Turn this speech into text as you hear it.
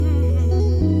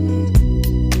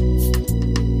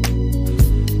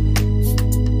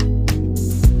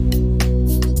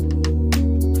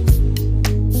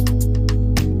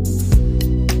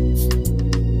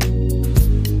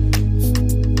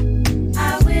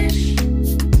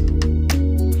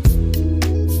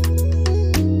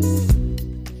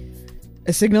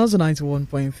The signals are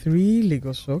 91.3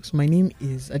 Lagos Rocks. My name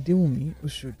is Adewumi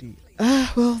Ushodi.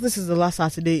 Well, this is the last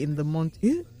Saturday in the month.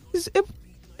 It's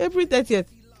April 30th.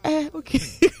 Okay.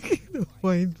 No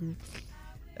point.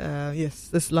 Yes,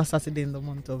 this last Saturday in the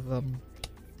month of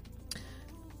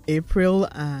April.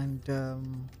 And,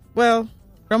 well,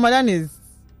 Ramadan is...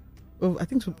 Oh, I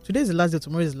think today is the last day.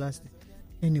 Tomorrow is the last day.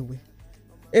 Anyway,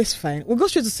 it's fine. We'll go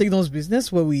straight to Signals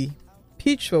Business, where we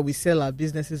sell our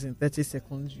businesses in 30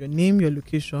 seconds. Your name, your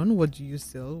location, what do you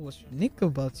sell, what's unique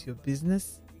about your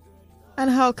business,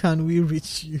 and how can we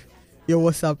reach you? Your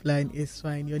WhatsApp line is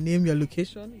fine. Your name, your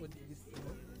location, what do you sell,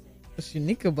 what's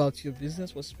unique about your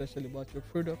business, what's special about your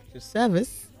product, your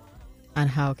service, and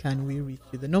how can we reach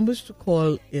you? The numbers to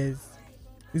call is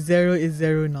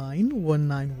 0809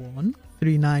 191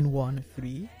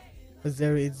 3913.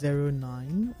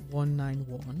 0809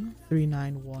 191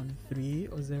 3913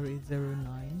 or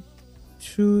 0809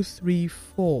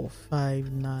 234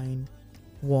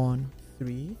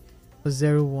 5913 or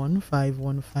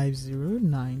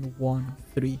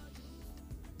 015150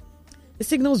 The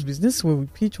Signals Business, where we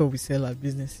pitch or we sell our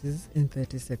businesses in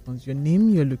 30 seconds. Your name,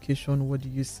 your location, what do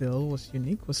you sell, what's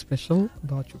unique, what's special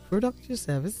about your product, your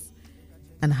service,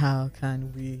 and how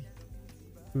can we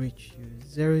reach you?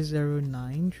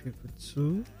 009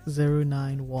 222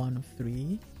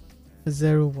 0913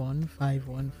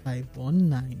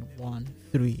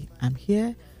 0151519113. I'm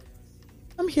here.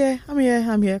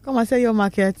 Come and sell your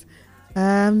market.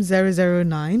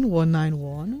 009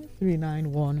 191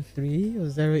 3913 or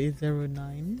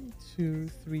 0809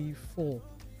 234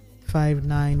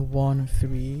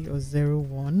 5913 or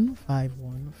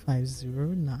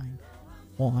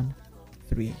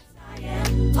 0151509113. I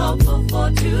am hopeful for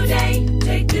today.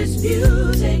 Take this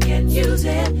music and use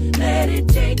it. Let it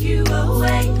take you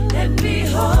away. And be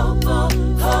hopeful,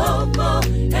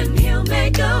 and he'll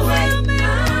make a way. I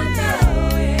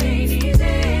know it ain't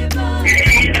easy, but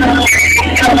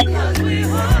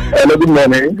hello, good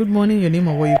morning. Good morning. Your name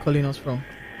and where are you calling us from?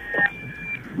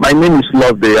 My name is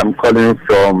Lovely. I'm calling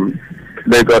from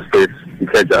Lagos State,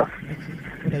 Ikeja. Okay.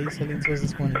 What are you selling to us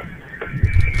this morning?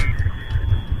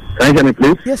 Can you hear me,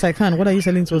 please? Yes, I can. What are you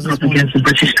selling to us this morning? You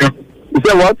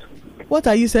said what? What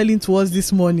are you selling to us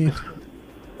this morning?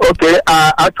 Okay,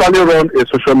 I actually run a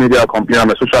social media company. I'm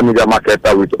a social media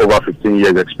marketer with over 15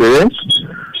 years experience.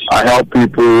 I help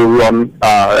people run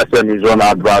SMEs run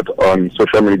advert on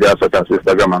social media such as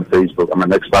Instagram and Facebook. I'm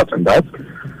an expert in that.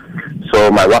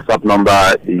 So my WhatsApp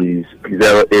number is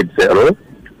 080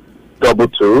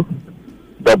 22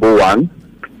 11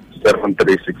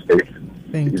 7368.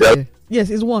 Thank you. Yes,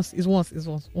 it's once.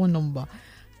 One number.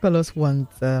 Call us once.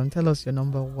 Tell us your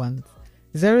number once.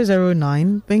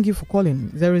 009. Thank you for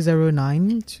calling.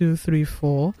 009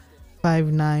 234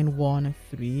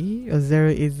 5913 or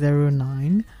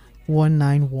 0809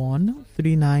 191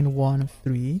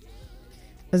 3913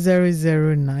 or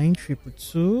 009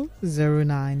 222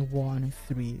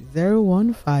 0913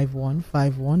 0151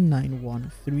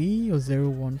 519113 or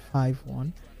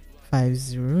 0151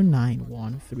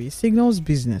 50913. Signals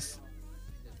Business,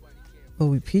 where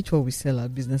we pitch or we sell our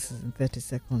businesses in 30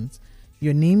 seconds.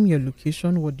 Your name, your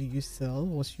location, what do you sell,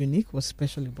 what's unique, what's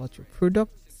special about your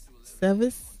product,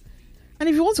 service. And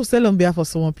if you want to sell on behalf of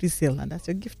someone, please sell, and that's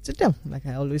your gift to them, like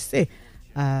I always say.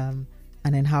 And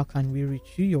then how can we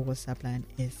reach you? Your WhatsApp line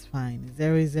is fine.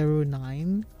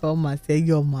 009. Come and say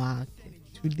your mark.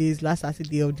 2 days, last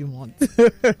Saturday of the month.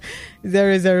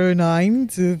 009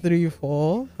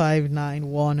 234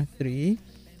 5913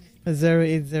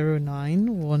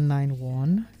 0809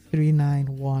 191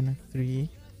 3913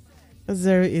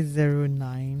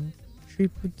 0809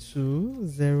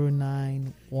 222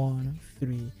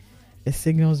 0913. A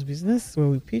Signals Business, where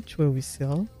we pitch, where we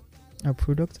sell our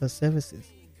products or services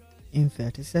in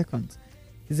 30 seconds.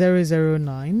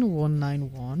 009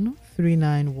 191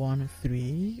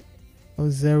 3913 or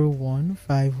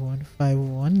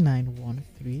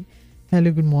 0151519113.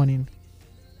 Hello, good morning.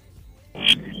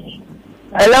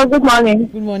 Hello, good morning.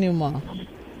 Good morning, ma.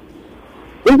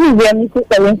 This is Yemisi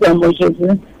calling from Ojoju.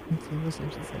 Okay, what's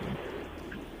Yemisi selling?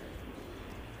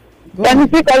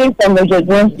 Yemisi calling from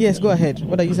Ojoju. Yes, go ahead.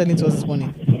 What are you selling to us this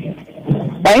morning?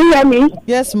 Can you hear me?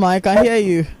 Yes, ma, I can hear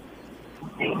you.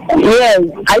 Yes,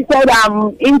 I said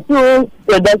I'm into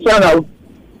production of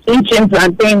chin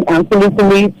plantain and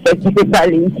kulikuli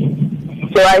specifically.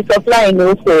 So I supply in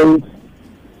wholesale.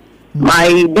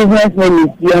 My business name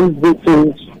is Young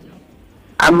Tools.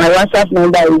 And my WhatsApp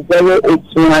number is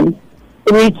 081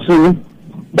 32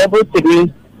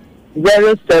 33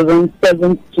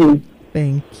 0772.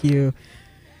 Thank you.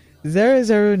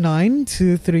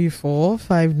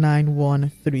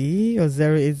 009-234-5913 or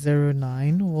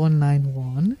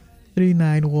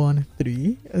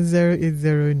 0809-191-3913 or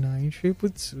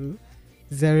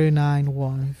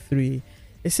 0809-222-0913.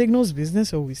 A signals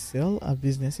business where we sell our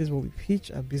businesses, where we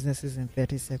pitch our businesses in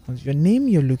 30 seconds. Your name,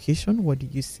 your location, what do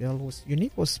you sell, what's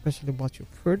unique, what's special about your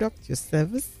product, your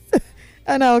service,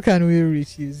 and how can we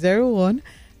reach you?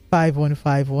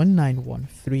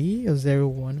 01-515-1913 or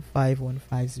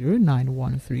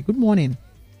 01-515-0913. Good morning.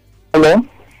 Hello.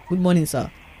 Good morning,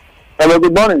 sir. Hello,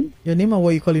 good morning. Your name and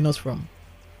where you calling us from?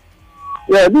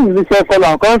 Yeah, this is Richard Fowler.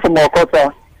 I'm calling from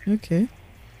Okota. Okay.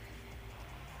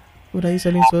 What are you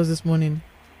selling to us this morning?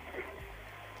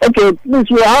 Okay, please,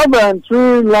 we have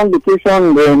 3 long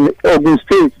vacations in Ogun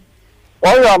State.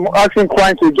 All I'm asking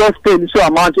clients to just pay this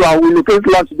amount and we locate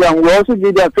land to them. We also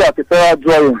give them a federal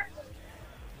drawing.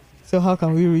 So how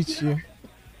can we reach you?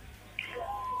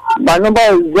 My number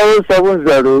is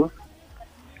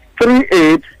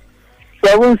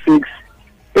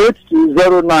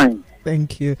 070-3876-8209.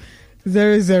 Thank you.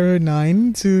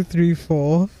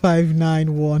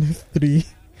 009-234-5913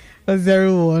 or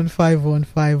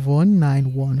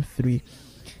 01-515-1913.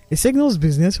 A signals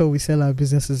business where we sell our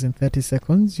businesses in 30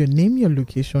 seconds. Your name, your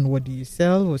location, what do you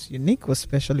sell, what's unique, what's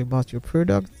special about your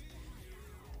product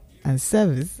and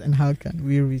service, and how can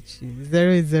we reach you?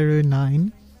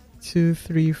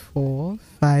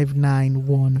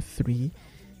 009-234-5913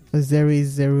 or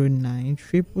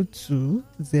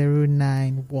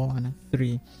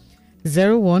 009-222-0913.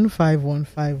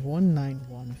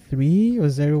 01-515-1913 or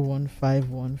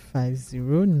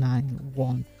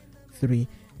 01-515-0913.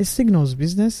 A signals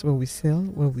business where we sell,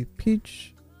 where we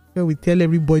pitch, where we tell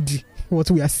everybody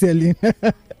what we are selling.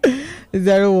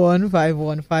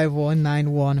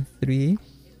 01-515-1913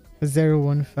 or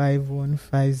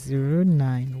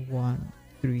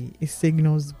 01-515-0913. A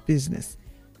signals business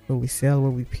where we sell,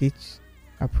 where we pitch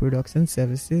our products and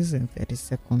services in 30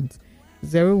 seconds.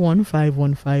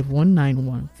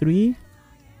 01-515-1913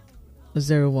 or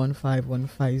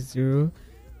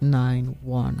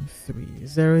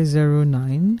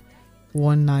 01-515-0913.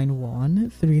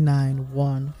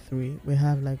 009-191-3913. We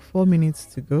have like 4 minutes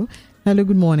to go. Hello,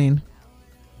 good morning.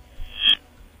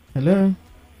 Hello.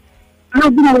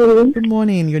 Good morning. Good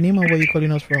morning. Your name and where you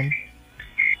calling us from?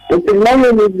 Okay, my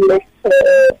name is Lester.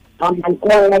 I'm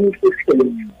calling to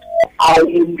I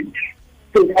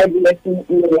provide lessons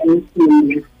in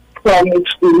to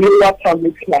promise the lower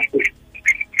public classes.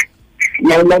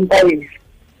 My number is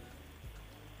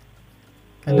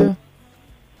Hello.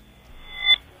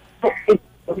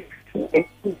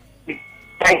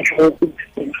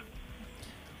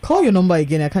 Call your number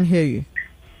again. I can't hear you.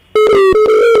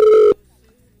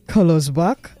 Call us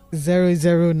back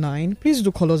 009. Please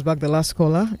do call us back, the last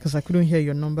caller, because I couldn't hear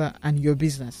your number and your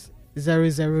business.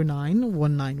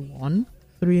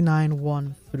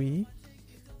 009-191-3913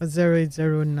 or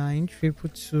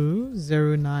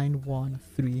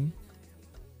 0809-222-0913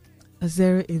 or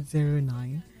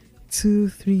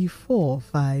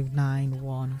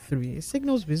 0809-234-5913.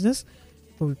 Signals business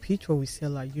where we pitch, where we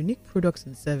sell our unique products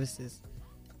and services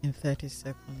in 30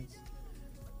 seconds.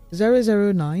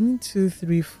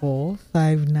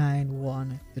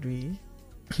 009-234-5913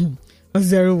 or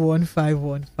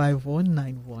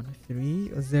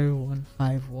 01-515-1913 or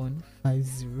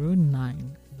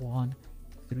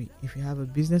 01-515-509113. If you have a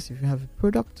business, if you have a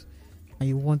product and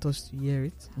you want us to hear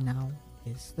it, now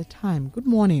is the time. Good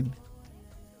morning.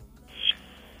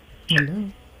 Hello.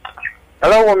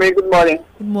 Hello, Wumi. Good morning.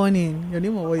 Good morning. Your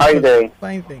name or what? How are you doing?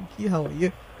 Fine, thank you. How are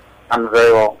you? I'm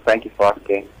very well. Thank you for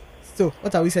asking. So,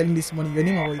 what are we selling this morning? Your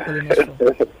name or what you calling us from?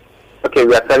 Okay,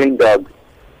 we are selling dogs.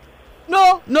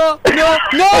 No, not this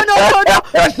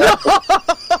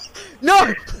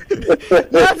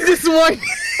one.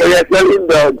 We are selling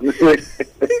dogs.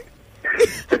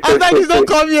 After this, don't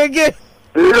call me again.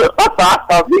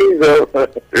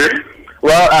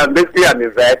 Well, basically, I'm a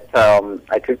vet.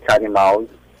 I treat animals.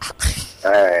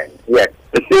 Yes.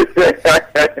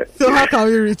 So, how can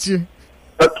we reach you?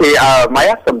 Okay, I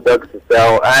have some dogs to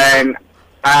sell, and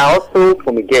I also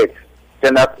fumigate,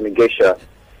 general fumigation.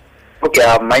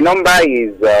 Okay, my number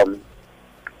is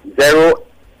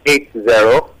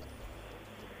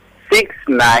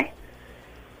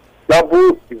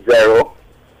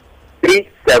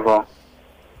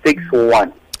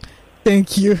 080-69-00-3761.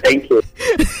 Thank you. Thank you.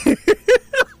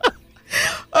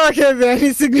 Okay, there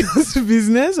any signals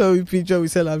business or we pitch or we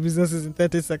sell our businesses in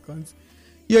 30 seconds.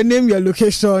 Your name, your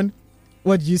location,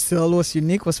 what do you sell, what's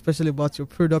unique, what's special about your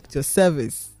product, your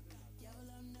service,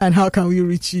 and how can we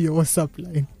reach you, your WhatsApp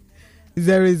line?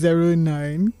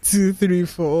 009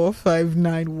 234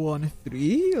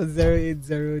 5913 or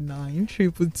 0809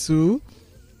 222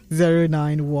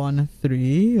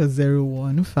 0913 or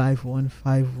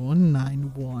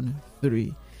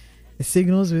 015151913. The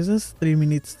signals business, 3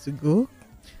 minutes to go.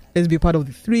 Let's be part of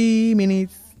the 3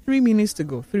 minutes. 3 minutes to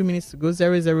go. 3 minutes to go.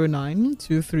 009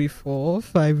 234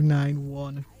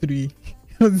 5913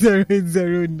 or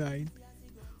 0809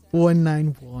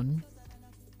 191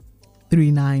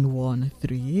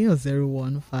 3913 or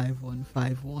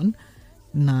 015151913.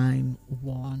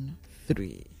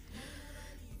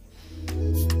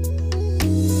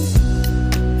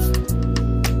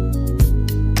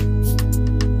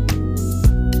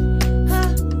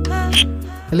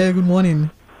 Hello, good morning.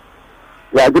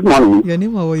 Yeah, good morning. Your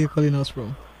name or where are you calling us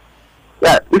from?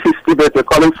 Yeah, this is Steve. We're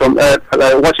calling from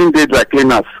Watching Day Dry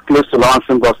Cleaners, close to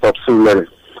Lansing Bus Stop, Surulere.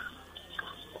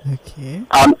 Okay.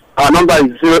 Our number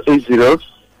is 080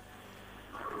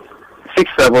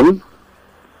 67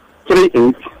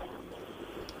 38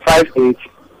 58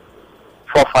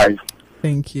 45.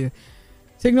 Thank you.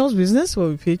 Signals business, where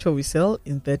we pitch what we sell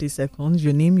in 30 seconds.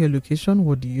 Your name, your location,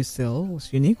 what do you sell?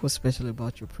 What's unique, what's special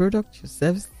about your product, your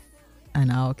service,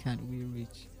 and how can we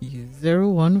reach you?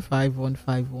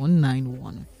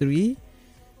 015151913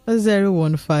 or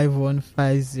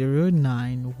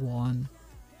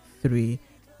 015150913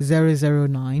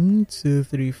 009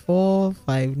 234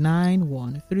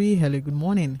 5913. Hello, good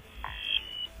morning.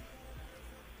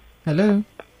 Hello.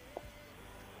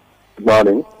 Good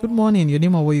morning. Good morning. Your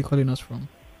name or where are you calling us from?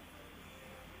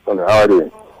 Okay, how are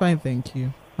you? Fine, thank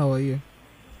you. How are you?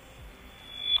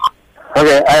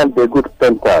 Okay, I am the good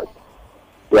painter.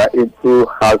 We are into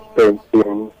house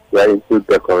painting, we are into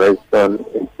decoration,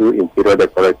 into interior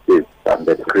decoratives, and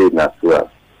the green as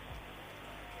well.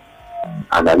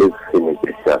 And I live in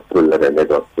Nigeria through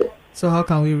Lagos. So how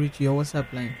can we reach your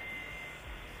WhatsApp line?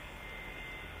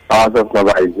 Our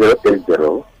number is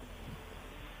 080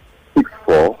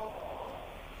 64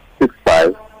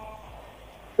 65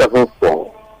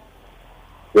 74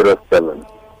 07.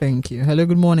 Thank you. Hello,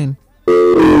 good morning.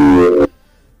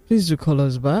 Please do call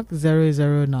us back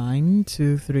 009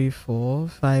 234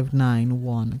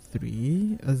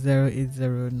 5913 or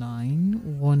 0809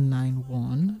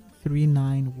 191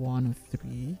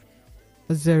 3913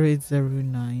 or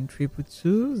 0809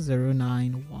 222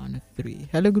 0913.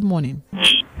 Hello, good morning.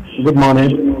 Good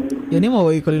morning. Your name or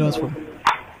where are you calling us from?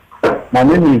 My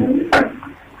name is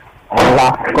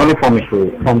Ola, calling from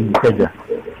Ikeja.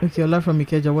 Okay, Ola from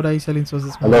Ikeja. What are you selling to us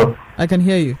this morning? Hello. I can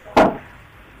hear you.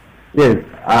 Yes,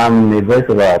 I'm a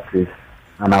voiceover artist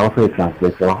and I also a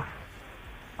translator.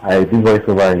 I do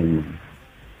voiceover in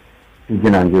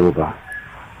Pidgin and Yoruba.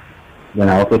 Then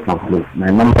I also translate. My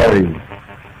number is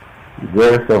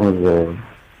 070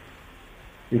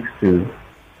 62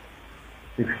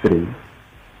 63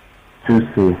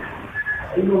 26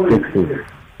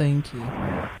 66. Thank you.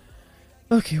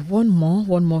 Okay, one more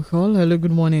call. Hello,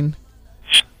 good morning.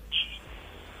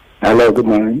 Hello, good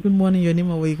morning. Good morning. Your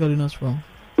name or where are you calling us from?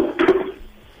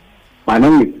 My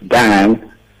name is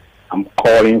Dan. I'm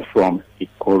calling from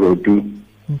Ikorodu.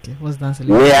 Okay, what's that?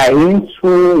 We are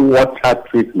into water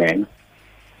treatment.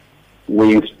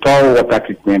 We install water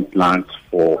treatment plants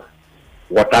for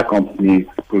water companies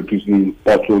producing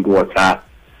bottled water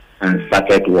and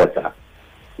sachet water.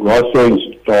 We also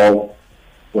install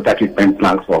water treatment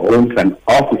plants for homes and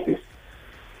offices.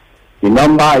 The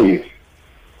number is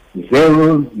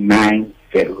 090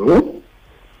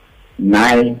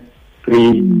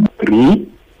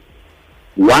 933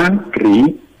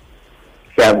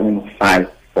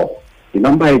 13754. The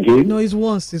number again? No, it's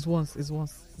once. It's one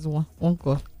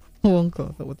call. One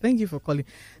call. Well, thank you for calling.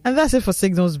 And that's it for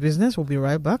Signals Business. We'll be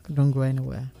right back. Don't go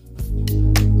anywhere.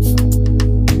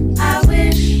 I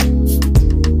wish.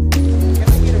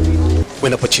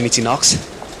 When opportunity knocks,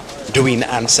 Doing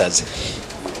answers.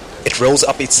 It rolls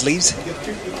up its sleeves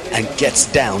and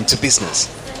gets down to business.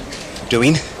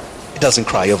 Doing, it doesn't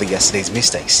cry over yesterday's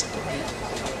mistakes.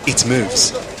 It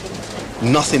moves.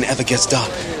 Nothing ever gets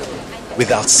done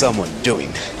without someone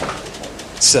doing.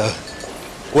 So,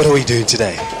 what are we doing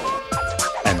today?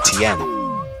 MTN.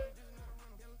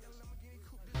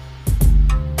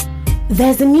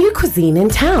 There's a new cuisine in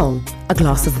town. A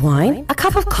glass of wine, a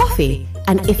cup of coffee,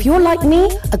 and if you're like me,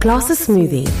 a glass of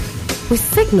smoothie. With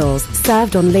Signals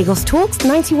served on Lagos Talks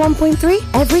 91.3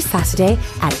 every Saturday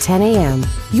at 10 a.m.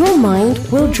 Your mind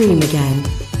will dream again.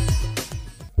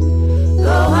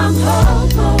 Oh, I'm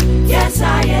hopeful, yes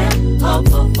I am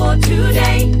hopeful for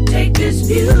today. Take this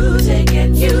music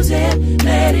and use it,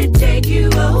 let it take you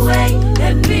away.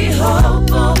 And be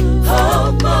hopeful,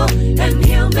 hopeful, and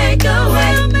he'll make a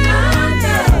way. I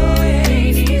know it.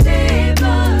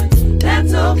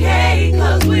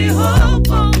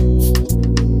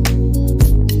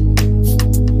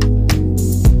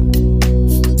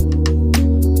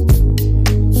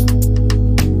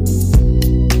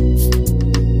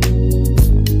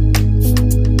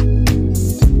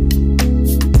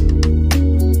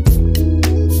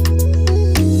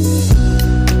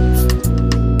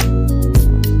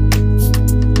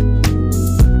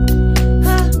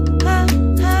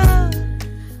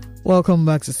 Welcome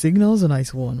back to Signals on Ice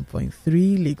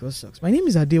 1.3 Lagos Sucks. My name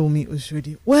is Adeomi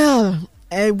Oshodi. Well,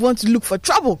 I want to look for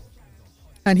trouble.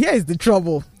 And here is the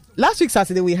trouble. Last week,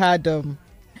 Saturday, we had, and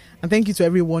thank you to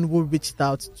everyone who reached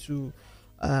out to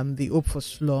the Hope for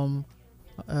Slum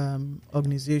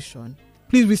organization.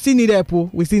 Please, we still need help.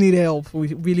 We still need help.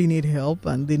 We really need help.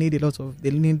 And they need they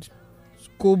need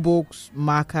school books,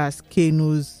 markers,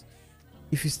 canoes.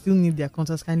 If you still need their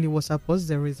contacts, kindly WhatsApp us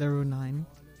 009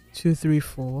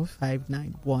 234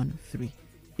 5913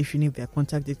 if you need their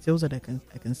contact details that I can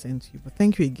send to you. But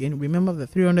thank you again. Remember the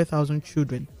 300,000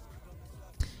 children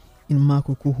in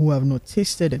Makoko who have not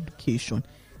tasted education.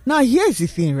 Now here's the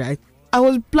thing, right? I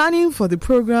was planning for the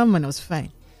program and I was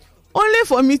fine, only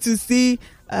for me to see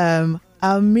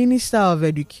our Minister of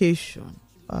Education,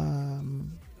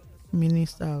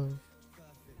 Minister of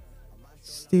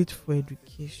State for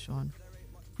Education,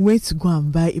 went to go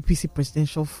and buy APC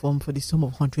presidential form for the sum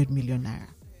of 100 million naira.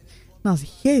 Now,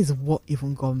 here is what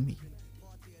even got me.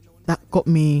 That got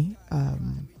me, got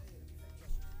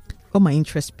my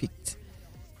interest piqued.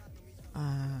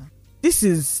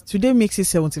 Today makes it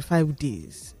 75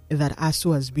 days that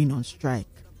ASU has been on strike.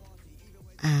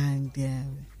 And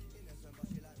then,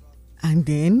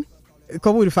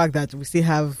 coupled with the fact that we still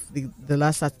have the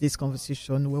last Saturday's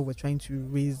conversation where we're trying to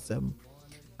raise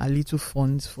a little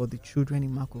funds for the children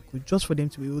in Makoko, just for them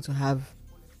to be able to have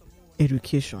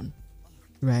education,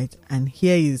 right? And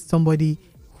here is somebody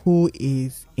who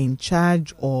is in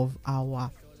charge of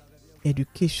our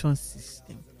education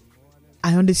system.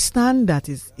 I understand that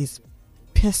is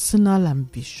personal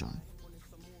ambition,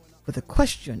 but the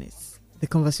question is, the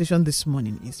conversation this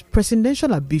morning is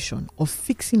presidential ambition of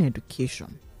fixing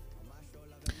education.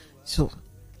 So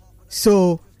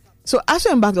as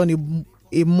we embarked on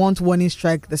a month warning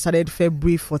strike that started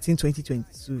February 14,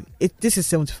 2022. This is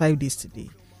 75 days today.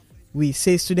 We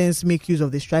say students make use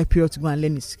of the strike period to go and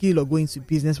learn a skill or go into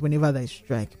business whenever there is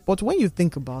strike. But when you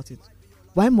think about it,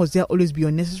 why must there always be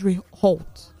unnecessary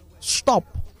stop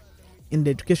in the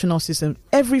educational system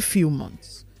every few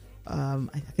months? I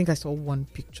think I saw one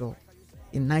picture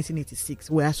in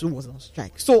 1986 where ASU was on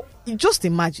strike. So just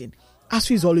imagine,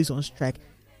 ASU is always on strike.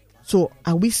 So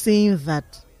are we saying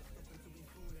that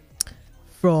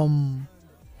from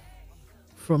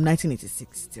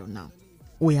 1986 till now,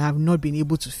 we have not been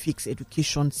able to fix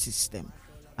education system,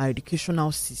 our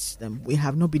educational system? We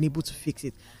have not been able to fix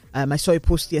it. I saw a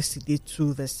post yesterday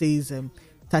too that says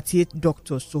 38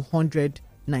 doctors to 100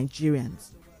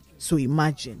 Nigerians. So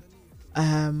imagine,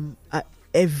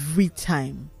 every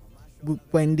time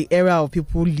when the era of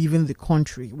people leaving the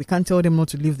country, we can't tell them not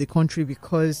to leave the country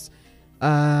because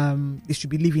they should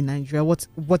be living in Nigeria.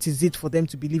 What is it for them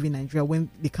to be living in Nigeria when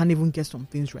they can't even get some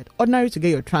things right? Ordinary to get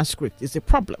your transcript is a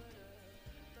problem.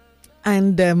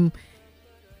 And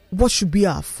what should be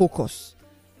our focus?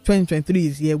 2023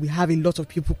 is here. We have a lot of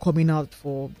people coming out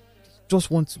they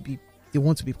want to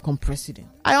become president.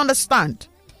 I understand.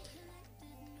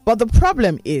 But the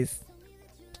problem is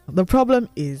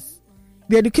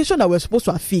the education that we're supposed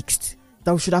to have fixed,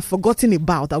 that we should have forgotten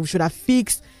about, that we should have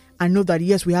fixed, and know that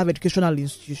yes, we have educational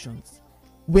institutions.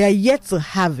 We are yet to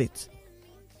have it.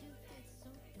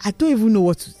 I don't even know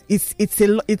what Then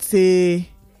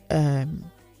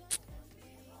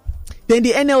the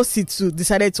NLC too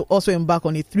decided to also embark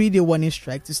on a 3-day warning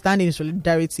strike to stand in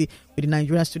solidarity with the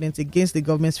Nigerian students against the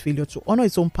government's failure to honor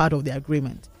its own part of the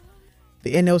agreement.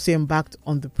 The NLC embarked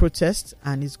on the protest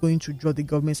and is going to draw the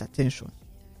government's attention.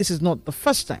 This is not the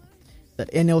first time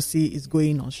that NLC is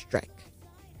going on strike.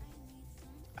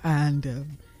 And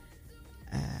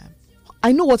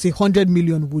I know what 100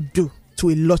 million would do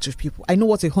to a lot of people. I know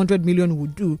what 100 million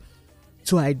would do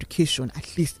to our education,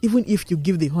 at least. Even if you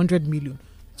give the 100 million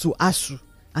to ASU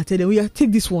and tell them,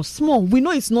 take this one small. We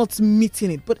know it's not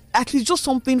meeting it, but at least just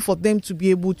something for them to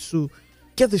be able to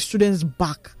get the students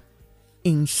back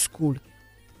in school.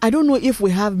 I don't know if we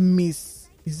have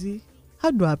how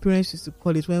do our parents used to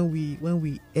call it when we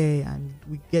err and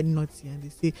we get naughty and they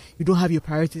say you don't have your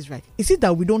priorities right? Is it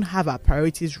that we don't have our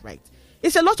priorities right?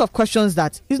 It's a lot of questions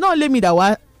that it's not only me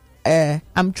that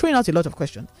I'm throwing out a lot of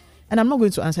questions and I'm not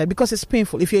going to answer it because it's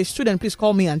painful. If you're a student, please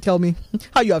call me and tell me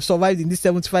how you have survived in these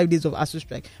 75 days of ASU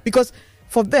strike. Because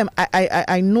for them,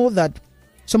 I know that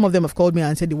some of them have called me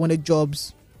and said they wanted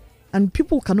jobs, and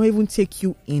people cannot even take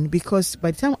you in because by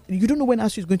the time you don't know when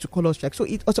ASU is going to call out strike, so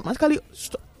it automatically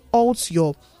halts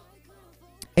your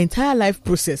entire life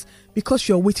process because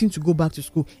you're waiting to go back to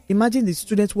school. Imagine the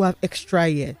students who have extra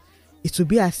year. It will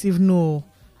be as if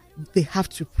they have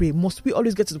to pray. Must we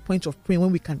always get to the point of praying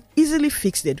when we can easily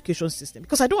fix the education system?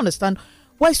 Because I don't understand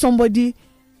why somebody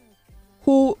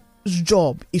who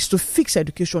job is to fix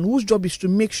education? Whose job is to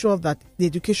make sure that the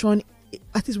education,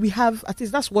 at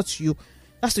least that's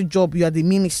the job. You are the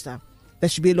minister. There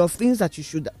should be a lot of things that you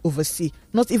should oversee.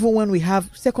 Not even when we have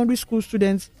secondary school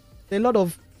students, there are a lot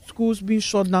of schools being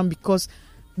shut down because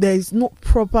there is no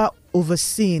proper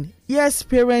overseeing. Yes,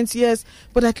 parents, yes,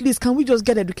 but at least can we just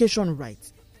get education right?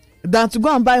 Than to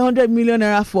go and buy 100 million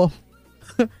naira for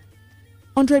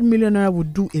 100 million naira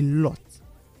would do a lot.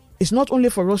 It's not only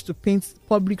for us to paint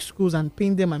public schools and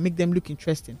paint them and make them look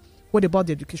interesting. What about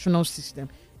the educational system?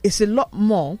 It's a lot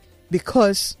more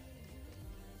because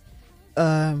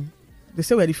they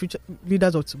say we're the future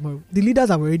leaders of tomorrow. The leaders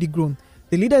have already grown.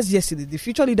 The leaders yesterday, the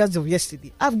future leaders of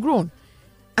yesterday have grown.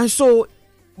 And so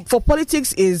for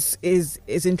politics is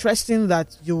interesting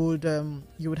that you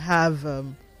would have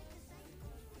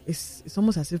it's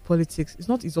almost as if politics, it's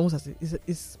almost as if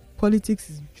it's politics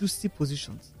is juicy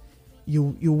positions.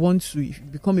 You want to, if you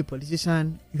become a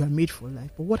politician, you are made for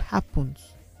life. But what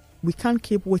happens? We can't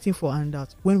keep waiting for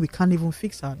handouts when we can't even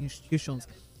fix our institutions.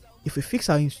 If we fix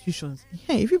our institutions,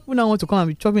 if people now want to come and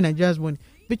be chopping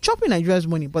Nigeria's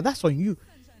money, but that's on you.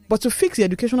 But to fix the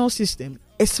educational system,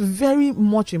 it's very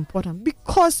much important,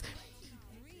 because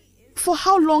for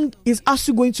how long is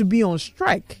ASU going to be on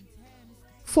strike?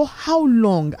 For how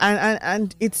long?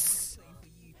 And it's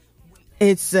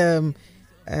Nigerian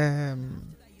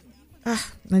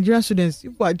students,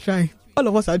 people are trying. All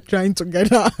of us are trying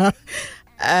together.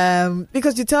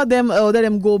 Because you tell them, let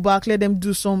them go back, let them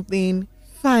do something.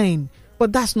 Fine,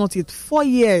 but that's not it. 4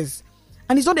 years,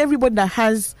 and it's not everybody that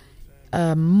has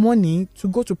money to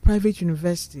go to private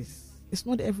universities. It's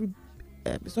not every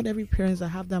parents that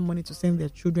have that money to send their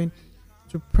children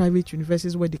to private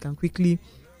universities where they can quickly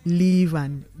leave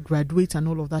and graduate and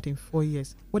all of that in 4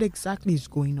 years. What exactly is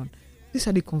going on? These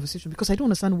are the conversations, because I don't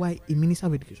understand why a minister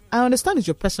of education. I understand it's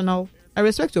I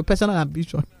respect your personal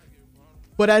ambition,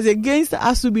 but as against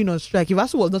ASU being on strike, if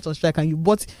ASU was not on strike and you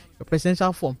bought your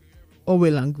presidential form, all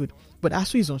well and good, but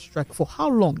ASU is on strike. For how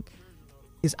long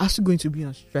is ASU going to be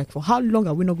on strike? For how long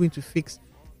are we not going to fix?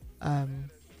 How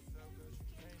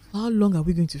long are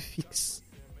we going to fix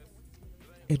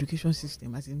education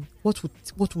system? As in, what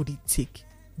would it take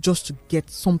just to get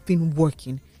something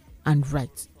working and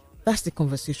right? That's the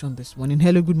conversation this morning.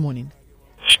 Hello, good morning.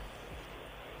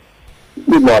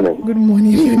 Good morning. Good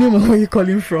morning. Your name and where you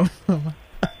calling from?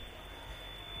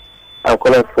 I'm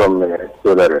calling from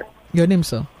Solare. Your name,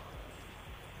 sir?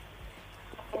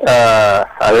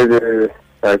 I really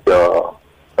like your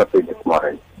topic this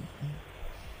morning.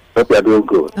 Hope you are doing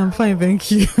good. I'm fine,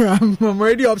 thank you. I'm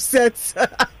already upset.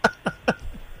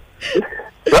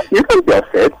 You can be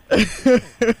upset.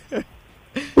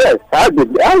 Yes, I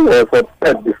was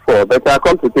upset before, but I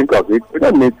come to think of it, we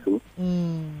don't need to.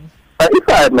 But if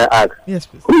I may ask, yes,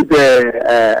 please. Who is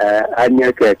the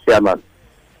ANEC chairman?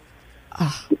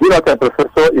 Is he not a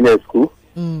professor in a school?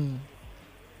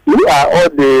 We are all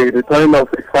the returning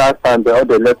officers and all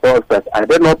the lecturers. Are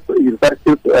they not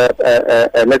university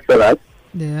lecturers?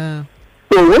 Yeah.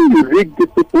 So when you rig these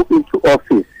people into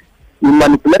office, you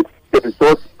manipulate the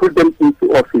results, put them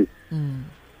into office.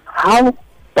 How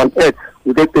on earth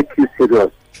would they take you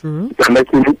serious? True. If you're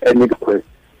making any request.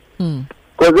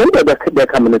 Because when they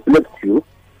can manipulate you,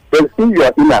 they see you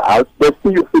are in a house, they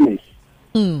see you finish.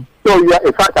 So you are,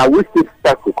 in fact, I wish this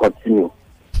stuff to continue.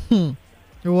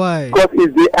 Why? Because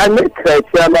it's the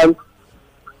ANEC chairman.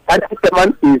 ANEC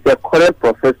chairman is a current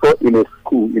professor in a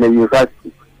school, in a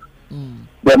university.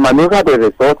 They maneuver the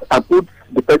results and put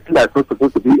the person that's not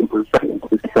supposed to be in position.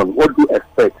 What do you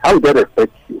expect? How do they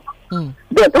respect you?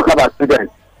 They talk about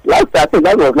students. Last, I think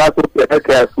that was last week,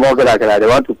 a small girl, they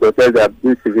want to protest their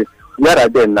business. Where are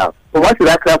they now? So why should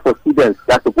I cry for students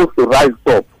that are supposed to rise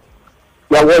up?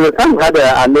 There was a time we had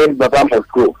a name, Baba must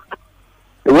go.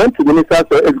 They went to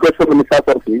education minister's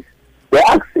office. They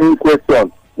asked him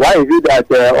question. Why is it that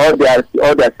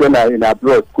all their children are in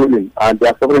abroad schooling and they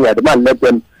are suffering? The man let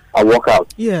them walk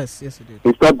out. Yes, it did.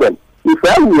 He stopped them. If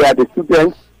we are the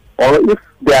students, or if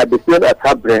they are the students at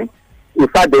her brain, in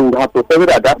fact, they would have protested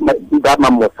that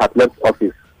man must have left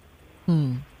office.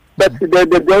 But they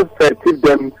just keep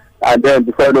them, and then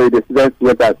before you know it, the students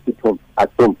went at home.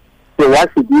 So why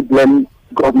should we blame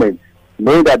government,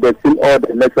 knowing that they've seen all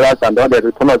the lecturers and all the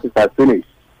return officers finished?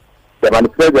 They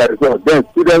manipulate their results. Then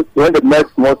students, when they make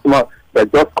small, they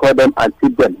just call them and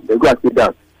teach them. They go and sit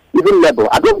down. Even level.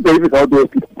 I don't believe it's all those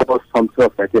people some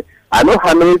stuff like that. I know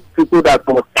how many people that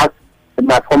were start in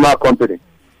my former company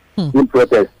in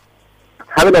protest.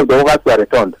 How many of the workers were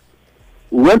returned?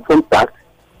 We went from start.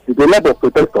 Did they let the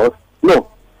protesters? No.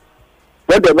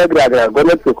 When they make their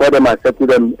government to call them and say to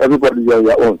them, everybody is on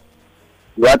your own.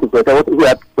 You have to protect what we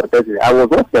have to protect. I was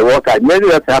once a worker. Many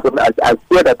years happened. I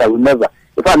swear that I will never.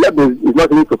 In fact, labor is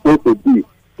not really supposed to be.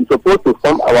 It's supposed to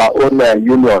form our own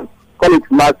union. Call it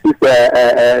Marxist,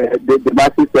 the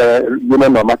Marxist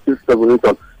union or Marxist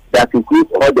revolution that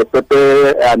includes all the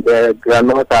pepper and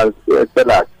granite and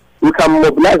sellers. We can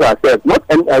mobilize ourselves, not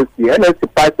NLC. NLC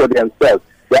fight for themselves.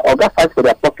 Their organ fight for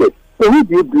their pocket. So who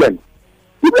do you blame?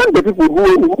 You blame the people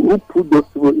who put those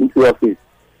people into office.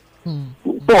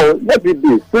 So let it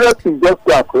be. Students will just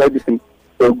go and collect this thing.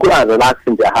 So go and relax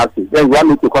in their houses. Then you want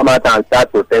me to come out and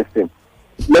start protesting.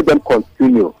 Let them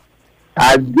continue.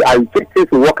 I take things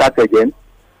to work out again.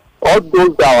 All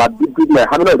those that are big men,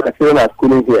 how many of their children are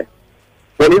schooling here?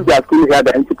 Then if they are schooling here,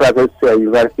 they're into private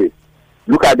universities.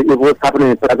 Look at the evils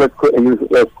happening in private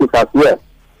schools as well.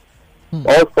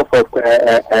 All sorts of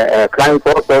crimes,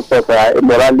 all sorts of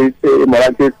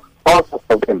immoralities, all sorts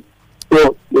of them.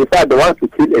 So, in fact, they want to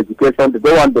kill education. They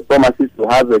don't want the pharmacists to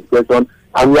have education,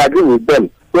 and we agree with them.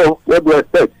 So, what do you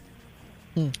expect?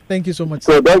 Thank you so much.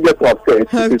 So, don't get upset.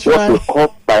 It's what we cause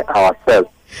by ourselves,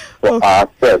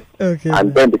 ourselves. Okay,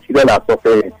 and then the children are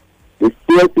suffering. The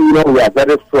students, we are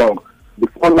very strong.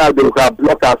 Before now, they have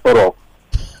blocked us for all.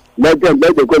 Let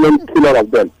the government kill all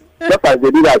of them. Just as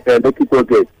they did at Lekki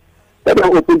Project. Let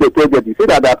them open the project. You see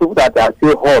that there are people that are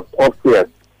still hot upstairs.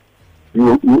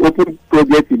 You open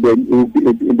project in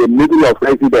the middle of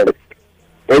residence.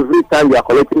 Every time you are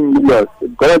collecting millions,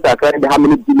 government are trying how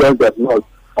many billions they have lost.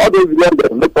 All those billions they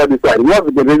make all this one. What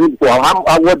is the reason for?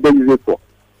 What they use it for?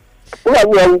 We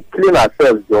are killing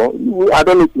ourselves, though. I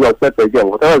don't need to accept again.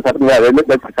 Whatever is happening here,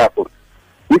 let's happen.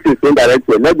 This is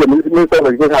indirectly. Let the Minister of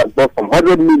Education has bought from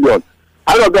 100 million.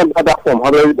 All of them got that from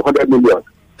 100 million.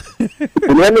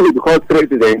 When he becomes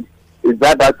president, is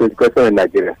that that's education in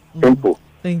Nigeria? Simple.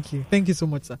 Thank you. Thank you so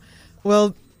much, sir.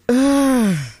 Well,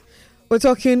 we're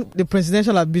talking the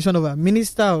presidential ambition of a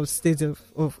Minister of State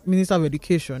of Minister of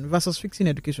Education versus fixing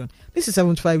education. This is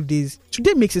 75 days.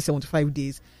 Today makes it 75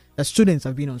 days that students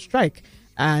have been on strike.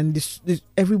 And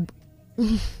every...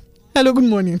 Hello, good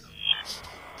morning.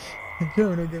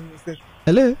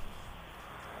 Hello.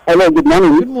 Hello, good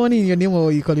morning. Good morning. Your name or where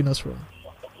are you calling us from?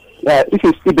 Yeah, this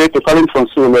is Steve calling from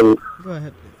Surulere. Go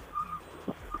ahead,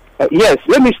 please. Yes,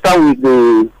 let me start with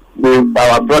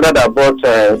our brother that bought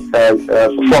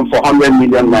from 400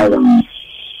 million naira.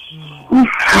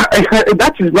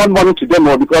 That is not money to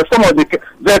them, because some of the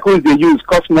vehicles they use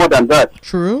cost more than that.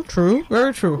 True,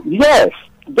 very true. Yes.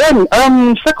 Then,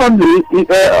 secondly,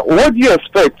 what do you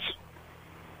expect?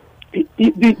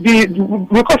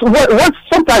 Because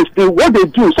sometimes what they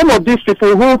do, some of these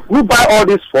people who buy all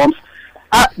these forms,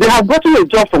 they have gotten a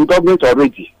job from government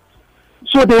already.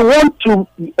 So they want to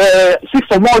seek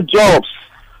for more jobs.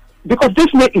 Because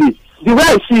definitely, the way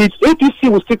I see it, APC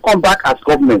will still come back as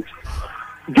government.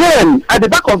 Then, at the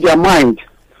back of their mind,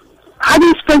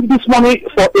 having spent this money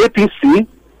for APC,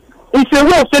 it's a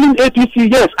way of telling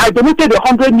APC, yes, I donated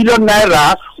 100 million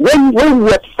naira when we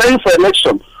were preparing for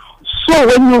election. So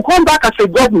when you come back as a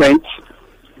government,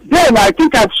 then I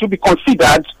think I should be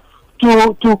considered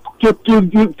to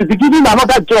be given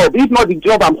another job, if not the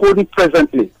job I'm holding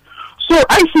presently. So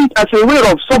I see it as a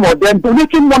way of some of them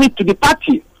donating money to the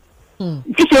party.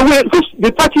 It's a way, because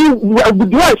the party, the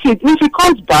way I see it, if it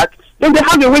comes back, then they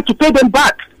have a way to pay them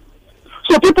back.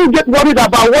 So people get worried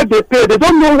about what they pay. They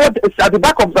don't know what is at the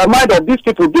back of the mind of these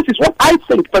people. This is what I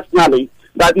think personally,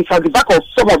 that is at the back of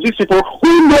some of these people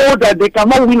who know that they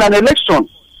cannot win an election.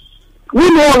 We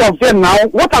know all of them now.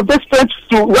 What have they spent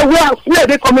to? Where are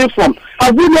they coming from?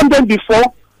 Have we known them before?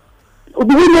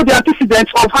 Do we know the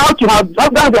antecedents of how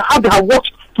they have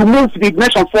worked to move the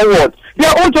nation forward? They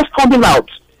are all just coming out.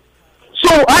 So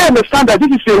I understand that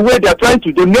this is a way they are trying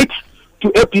to donate to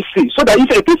APC, so that if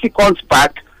APC comes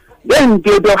back, then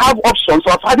they'll have options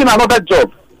of having another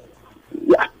job.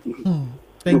 Yeah.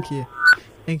 Thank you.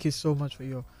 Thank you so much for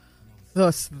your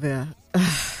thoughts there.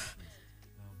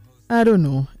 I don't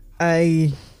know.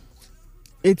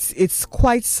 It's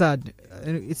quite sad.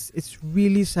 It's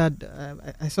really sad.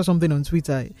 I saw something on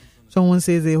Twitter. Someone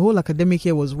says the whole academic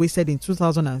year was wasted in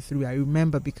 2003. I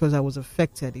remember because I was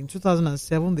affected. In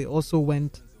 2007, they also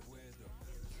went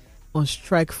on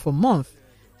strike for a month.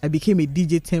 I became a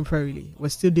DJ temporarily. We're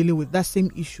still dealing with that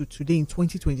same issue today in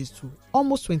 2022.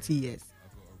 Almost 20 years.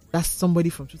 That's somebody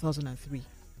from 2003.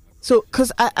 So,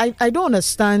 because I don't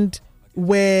understand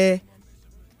where...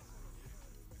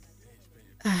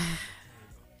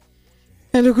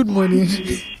 Hello, good morning.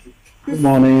 Good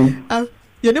morning.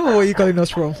 Your name or where are you calling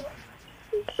us from?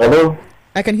 Hello?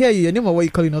 I can hear you. Your name or where are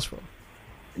you calling us from?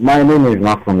 My name is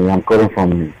Malcolm. I'm calling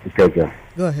from Ikeja.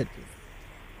 Go ahead, please.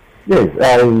 Yes,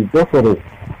 I just want to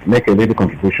make a little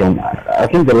contribution. I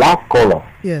think the last caller,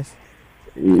 Yes.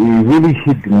 he really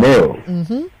hit the nail.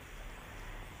 Mm-hmm.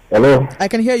 Hello? I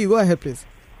can hear you. Go ahead, please.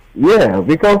 Yeah,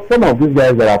 because some of these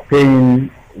guys that are paying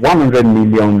 100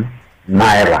 million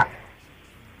naira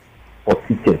for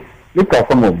tickets, look at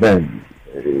some of them.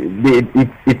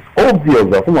 It's obvious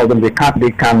that some of them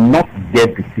they cannot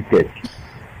get the ticket.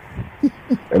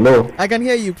 Hello? I can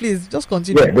hear you. Please, just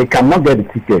continue. Yeah, they cannot get the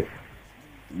ticket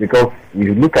because if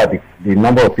you look at the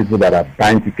number of people that are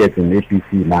buying tickets in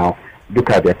APC now, look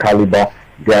at their caliber.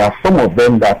 There are some of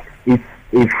them that it's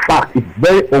a fact. It's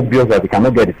very obvious that they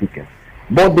cannot get the ticket,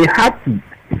 but they had to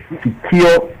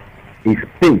secure a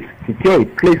space, secure a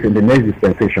place in the next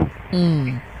dispensation,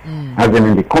 as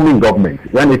in the coming government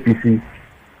when APC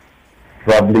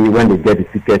probably when they get the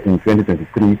ticket in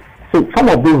 2023. So some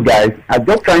of those guys are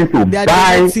just trying to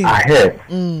buy ahead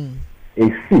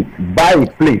a seat, buy a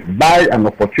place, buy an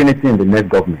opportunity in the next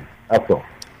government. That's all.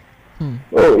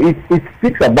 So it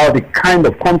speaks about the kind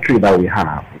of country that we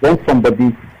have. When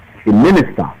somebody, a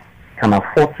minister, can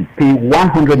afford to pay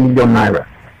 100 million naira,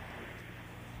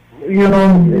 you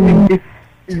know, it's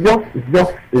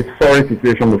just a sorry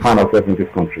situation we find ourselves in this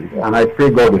country. And I pray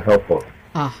God will help us.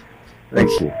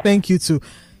 Thank you. Thank you too.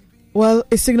 Well,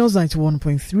 it signals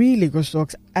 91.3 Lagos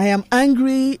Talks. I am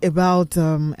angry about.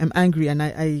 I'm angry, and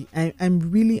I'm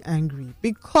really angry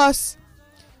because.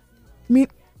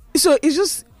 So it's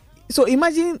just. So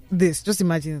imagine this. Just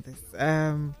imagine this.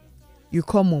 You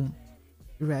come home,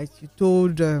 right? You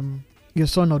told your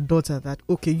son or daughter that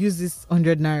okay, use this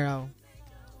 100 naira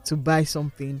to buy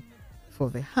something for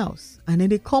the house, and then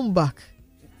they come back.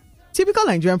 Typical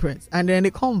Nigerian parents, and then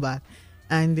they come back.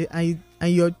 And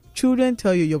your children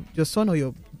tell you, your son or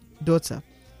your daughter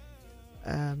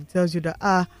tells you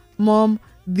that, mom,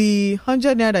 the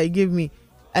 100 naira that you gave me,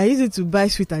 I used it to buy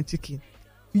sweet and chicken.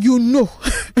 You know,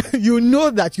 you know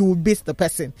that you will beat the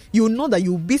person. You know that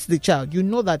you will beat the child. You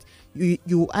know that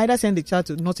you either send the child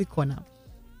to naughty corner,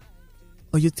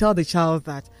 or you tell the child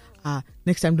that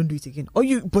next time don't do it again.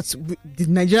 But the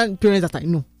Nigerian parents that I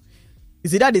know,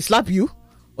 is it that they slap you?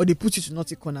 Or they put you to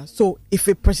naughty corner. So if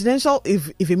a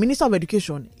minister of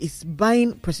education is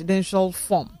buying presidential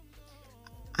form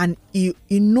and he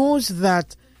knows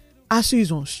that ASU is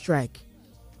on strike,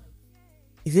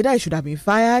 is it that he should have been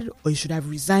fired or he should have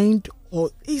resigned,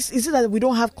 or is it that we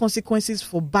don't have consequences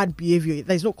for bad behavior?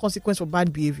 There is no consequence for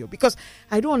bad behavior, because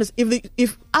I don't understand.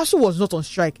 If ASU was not on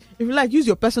strike, if you like use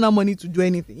your personal money to do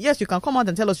anything, yes, you can come out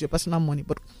and tell us your personal money,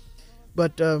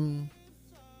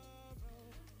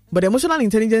 But emotional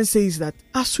intelligence says that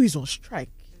ASU is on strike.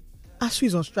 ASU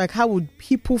is on strike. How would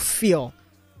people feel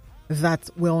that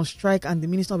we're on strike and the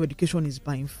Minister of Education is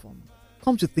buying form?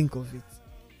 Come to think of it.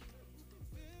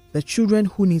 The children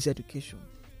who needs education.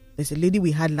 There's a lady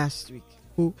we had last week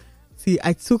who,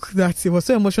 I took that. It was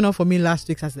so emotional for me last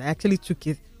week as I actually took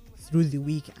it through the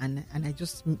week and I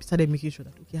just started making sure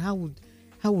that, okay, how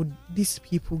would these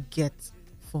people get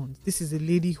funds? This is a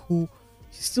lady who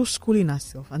she's still schooling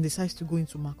herself and decides to go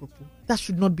into Makoko. That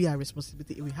should not be our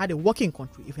responsibility. If we had a working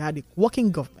country, if we had a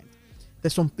working government,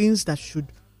 there's some things that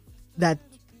should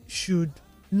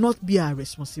not be our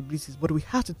responsibilities, but we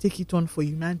have to take it on for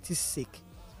humanity's sake.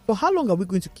 For how long are we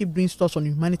going to keep doing stuff on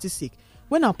humanity's sake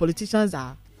when our politicians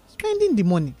are spending the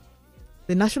money?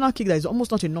 The national cake that is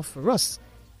almost not enough for us.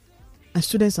 And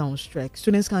students are on strike.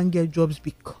 Students can't get jobs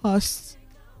because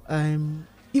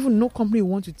even no company will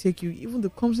want to take you. Even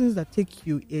the companies that take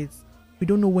you, we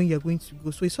don't know when you're going to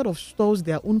go. So it sort of stalls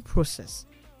their own process.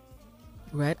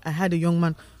 Right? I had a young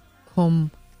man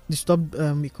come disturb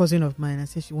a cousin of mine and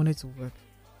said she wanted to work.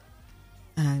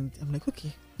 And I'm like,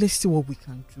 okay, let's see what we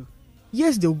can do.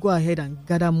 Yes, they'll go ahead and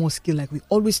gather more skill, like we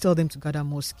always tell them to gather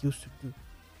more skills to do.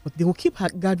 But they will keep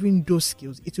gathering those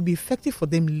skills. It will be effective for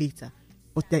them later.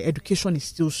 But their education is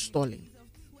still stalling.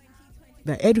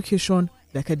 Their education,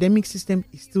 the academic system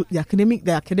is still the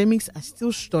academics are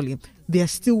still stalling. They are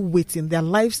still waiting. Their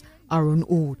lives are on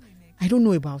hold. I don't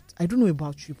know about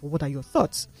you, but what are your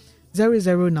thoughts?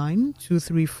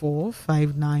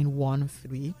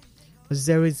 009-234-5913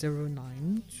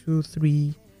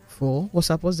 009-234.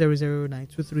 WhatsApp was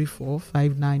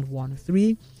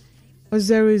 009-234-5913 or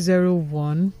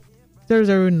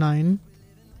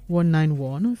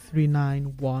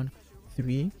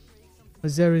 001-191-3913 or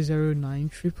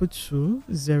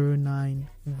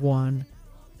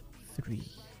 009-222-0913.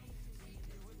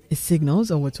 It signals,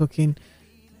 and we're talking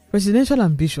presidential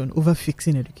ambition over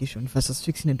fixing education versus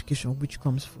fixing education. Which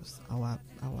comes first? Our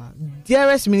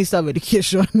dearest Minister of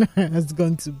Education has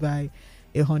gone to buy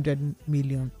 100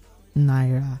 million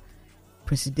naira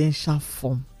presidential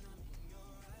form.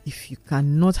 If you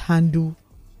cannot handle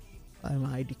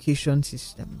our education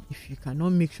system, if you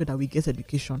cannot make sure that we get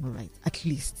education right, at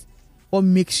least, what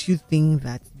makes you think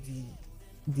that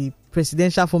the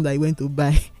presidential form that you went to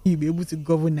buy, you'll be able to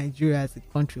govern Nigeria as a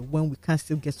country when we can't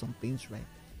still get some things right?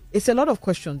 It's a lot of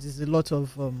questions. It's a lot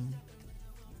of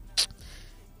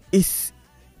it's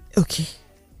okay.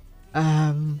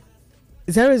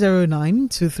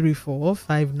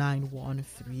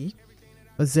 009-234-5913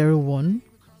 or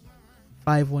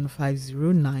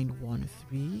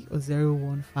 01-5150-913 or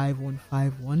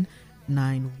 01-5151-913.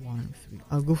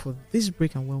 I'll go for this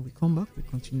break, and when we come back, we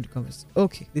continue the conversation.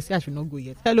 Okay, they say I should not go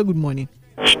yet. Hello, good morning.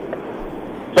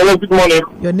 Hello, good morning.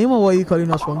 Your name or where are you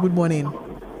calling us from? Good morning.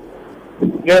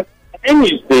 Yeah, my name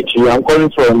is Deji. I'm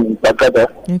calling from Bakada.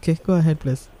 Okay, go ahead,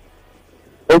 please.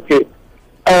 Okay.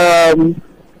 I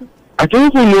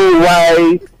don't even know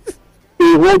why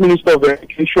the whole Minister of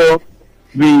Education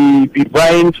will be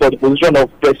vying for the position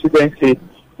of presidency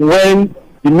when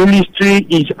the ministry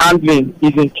is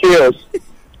in chaos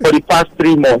for the past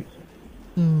 3 months.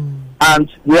 And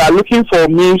we are looking for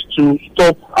means to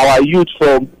stop our youth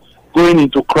from going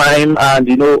into crime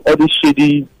and, all these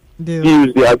shady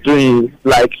deals they are doing,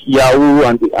 like Yahoo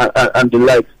and the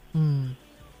like.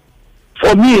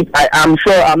 For me, I'm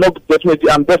sure I'm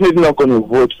definitely not going to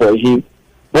vote for him.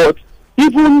 But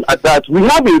even at that, we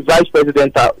have a vice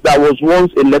president that was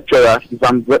once a lecturer, if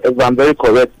I'm very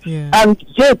correct. Yeah. And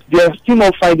yet they are still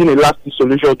not finding a lasting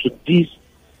solution to this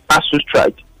ASUU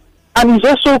strike. And he's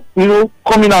also,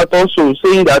 coming out also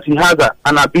saying that he has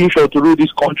an ambition to rule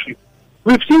this country.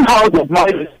 We've seen how they've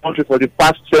managed this country for the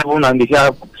past 7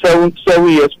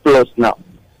 years plus now.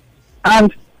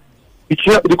 And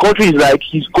the country is like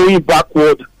he's going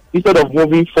backward instead of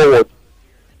moving forward.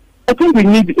 I think we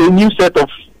need a new set of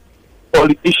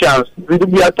politicians.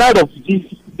 We are tired of these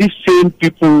same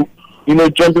people,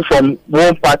 jumping from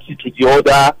one party to the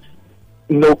other,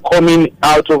 coming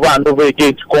out over and over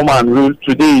again to come and rule.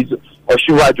 Today is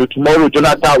Oshiwaju, tomorrow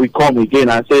Jonathan will come again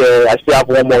and say, I still have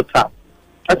one more time.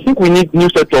 I think we need new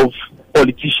set of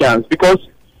politicians because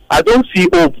I don't see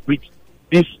hope with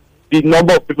the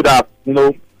number of people that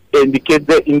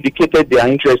indicated their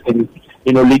interest in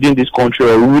leading this country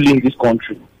or ruling this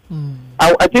country.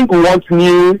 I think we want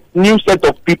new set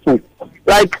of people.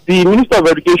 Like the Minister of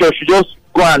Education should just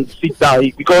go and sit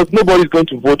down because nobody is going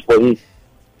to vote for him.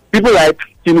 People like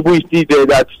Tinubu is still there,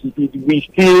 that we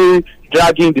still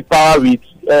dragging the power with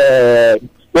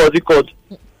what's it called,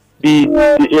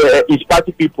 his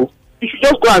party people. He should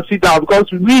just go and sit down because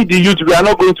we the youth, we are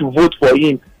not going to vote for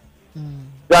him.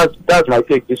 That's my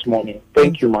take this morning.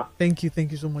 Thank you, ma. Thank you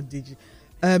so much, DG.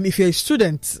 If you're a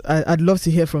student, I'd love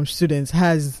to hear from students.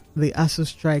 Has the ASUU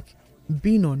strike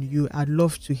been on you? I'd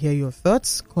love to hear your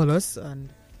thoughts. Call us,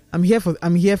 and I'm here for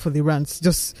the rants.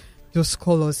 Just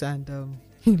call us and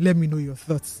let me know your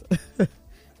thoughts.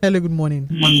 Hello, good morning.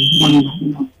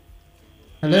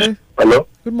 Hello. Hello.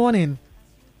 Good morning.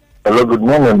 Hello, good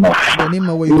morning, ma. Your name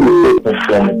and where you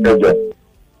calling?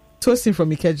 Toasting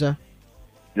from Ikeja.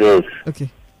 Yes. Okay.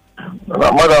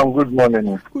 Madam, good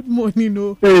morning. Good morning,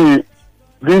 no. See,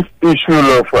 this issue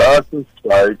of ASUU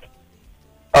strike,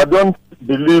 I don't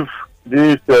believe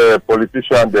these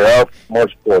politicians, they have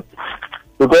much thought.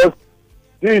 Because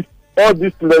all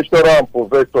these lecturers and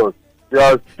professors, they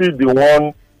are still the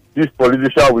one, these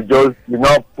politicians will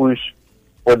now push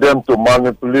for them to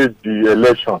manipulate the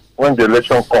election when the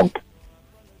election comes.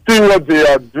 See what they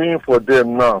are doing for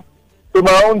them now. So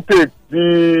my own take,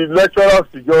 the lecturers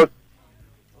should just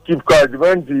keep quiet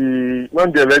when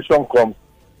the election comes.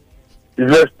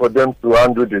 It's left for them to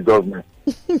handle the government.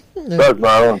 That's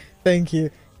my own. Thank you.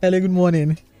 Hello, good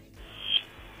morning.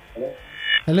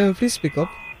 Hello, please speak up.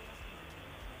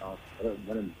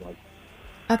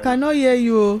 I cannot hear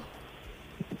you.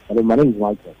 Hello, my name is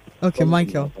Michael. Okay,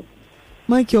 Michael.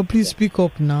 Michael, please speak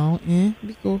up now. I'm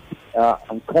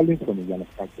calling from a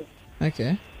manufacturer.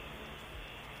 Okay.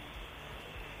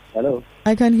 Hello.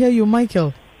 I can hear you,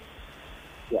 Michael.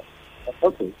 Yeah.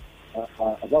 Okay.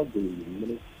 About the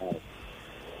minister.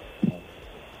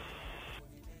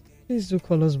 Please do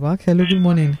call us back. Hello, good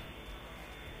morning.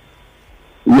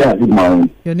 Yeah, good morning.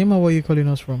 Your name and where are you calling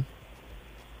us from?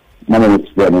 My name is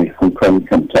Benny. I'm calling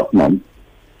from Tottenham.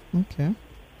 Okay.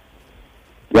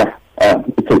 Yeah,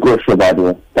 it's a great show, by the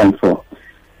way. Thanks for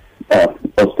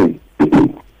hosting.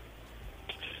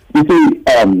 You see,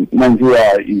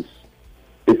 Nigeria is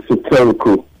a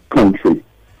satirical country.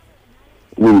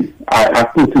 I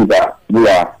put it that we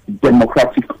are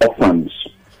democratic orphans.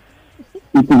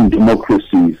 People in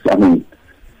democracies, we're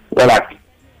like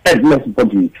headless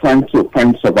body trying to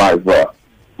find survivor.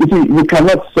 You see, we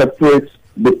cannot separate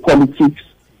the politics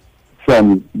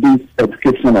from this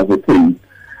education as a thing.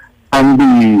 and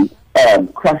the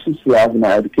crisis we have in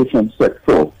our education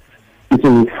sector is a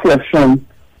reflection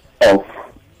of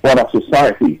what our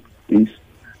society is,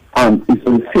 and it's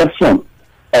a reflection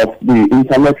of the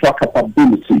intellectual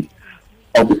capability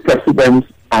of the president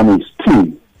and his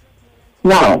team.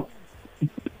 Now,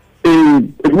 a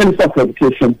minister of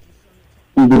education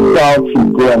will be proud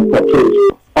to go and purchase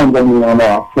 $100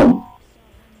 million from,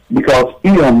 because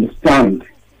he understands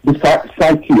the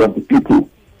psyche of the people.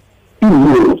 He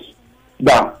knows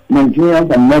that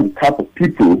Nigerians are not the type of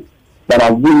people that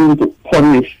are willing to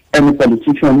punish any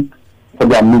politician for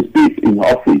their mistake in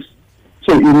office.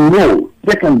 So you know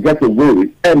they can get away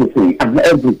with anything and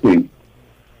everything.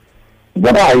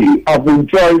 But I have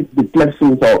enjoyed the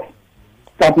blessings of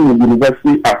starting a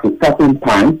university at a certain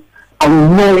time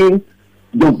and knowing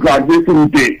the graduating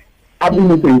day, having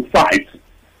it in sight.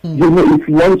 You know, if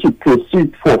you want to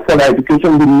proceed for further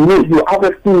education, you know you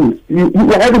have things, you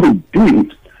are able to do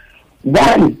it.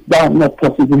 Why is that not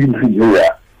possible in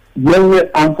Nigeria? The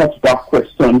only answer to that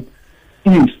question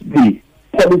is the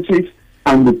politics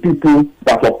and the people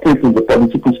that operate in the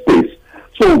political space.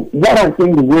 So what I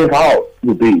think the way out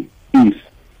will be is,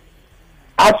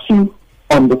 as you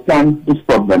understand this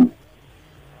problem,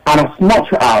 and as much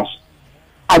as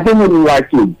I don't really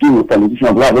like to deal with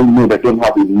politicians, but I don't know they don't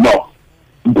have enough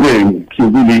brain to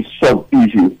really solve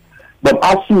issues. But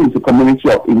ASU is a community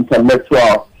of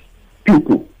intellectual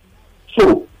people.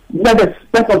 So let us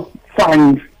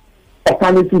find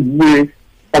alternative way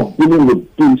of dealing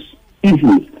with these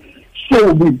issues.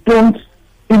 So we don't,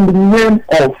 in the name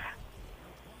of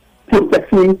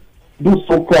protecting this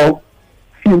so-called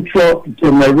future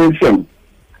generation,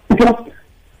 because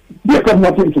they've got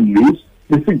nothing to lose,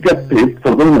 they still get paid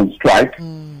for going on strike.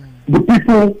 The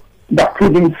people that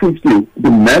couldn't fix the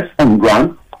mess and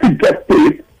ground still get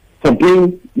paid for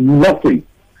doing nothing.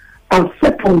 And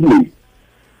secondly,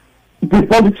 the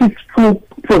political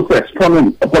process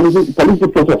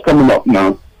coming up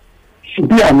now should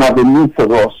be an avenue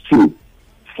for us to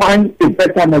find a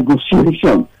better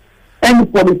negotiation. Any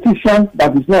politician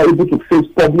that is not able to face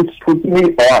public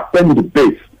scrutiny or attend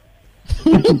debate,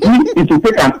 it will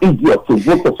take an idiot to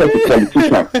vote for such a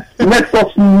politician. Let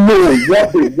us know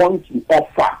what they want to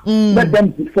offer. Let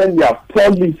them defend their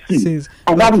policies.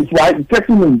 And that is why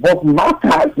getting involved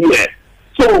matters here.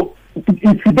 So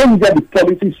if you don't get the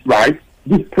politics right,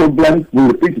 this problem will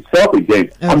repeat itself again.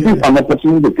 Okay. And this is an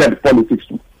opportunity to get the politics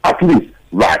at least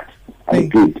right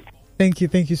and good. Thank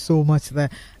you so much there.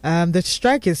 The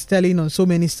strike is telling on so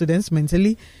many students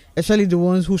mentally, especially the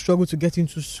ones who struggle to get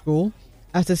into school.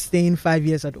 After staying 5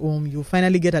 years at home, you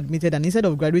finally get admitted, and instead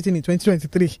of graduating in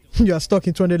 2023, you are stuck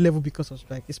in 200 level because of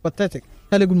strike. It's pathetic.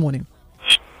 Hello, good morning.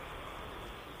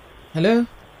 Hello?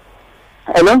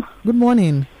 Hello? Good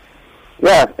morning.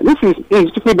 Yeah, this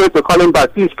is Stupid to calling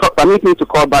back. Please permit me to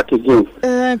call back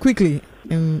again. Quickly,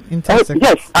 in 10 seconds.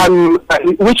 Yes,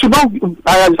 we should not,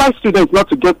 I advise students not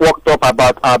to get worked up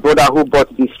about our brother who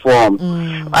bought this form.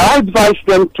 I advise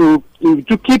them to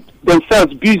keep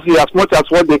themselves busy as much as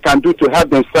what they can do to help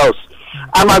themselves.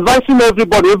 I'm advising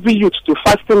everybody, every youth, to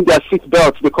fasten their seat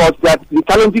belts, because the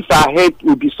challenges ahead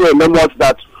will be so enormous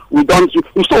that we don't. So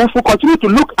if we continue to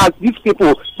look at these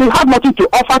people, they have nothing to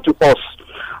offer to us.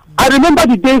 I remember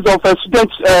the days of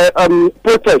students'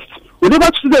 protests. Whenever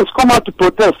students come out to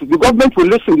protest, the government will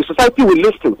listen, the society will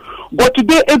listen. But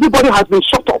today, everybody has been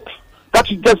shut up.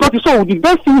 There's nothing. So the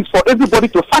best thing is for everybody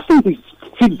to fasten his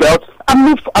seatbelt and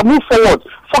move forward.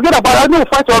 Forget about it. I know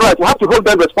fight all right. We have to hold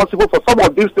them responsible for some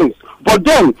of these things. But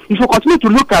then, if you continue to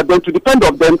look at them, to depend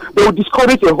on them, they will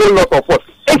discourage a whole lot of us,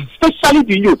 especially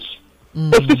the youths,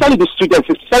 especially the students,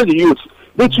 especially the youths.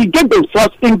 They should get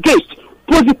themselves engaged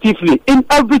positively in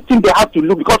everything they have to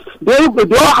do, because they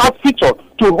all have future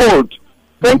to hold.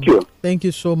 Thank you. Thank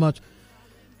you so much.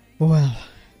 Well,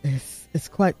 it's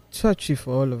quite touchy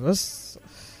for all of us,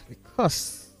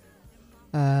 because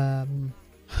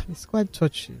it's quite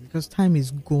touchy because time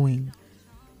is going.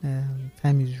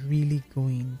 Time is really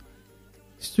going.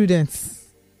 Students,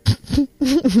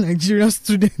 Nigerian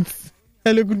students.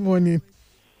 Hello, good morning.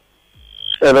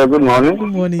 Hello, good morning.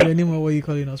 Good morning. Your name and where are you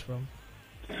calling us from?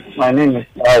 My name is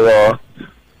Ayo.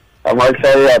 I'm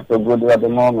actually at the good at the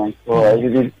moment, so I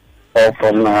didn't call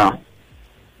from now.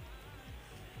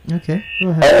 Okay, go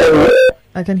ahead.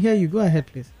 I can hear you. Go ahead,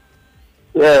 please.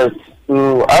 Yes,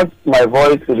 to add my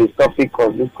voice to the topic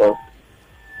of discourse.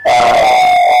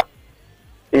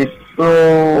 It's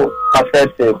so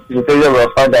pathetic to tell you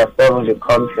our father serving the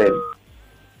country,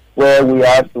 where we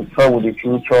have to talk with the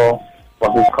future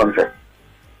for this country.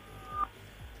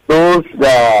 Those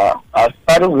that are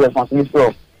starting with the responsibility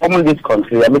of forming this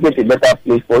country and making it a better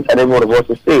place for each and every one of us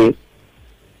to stay,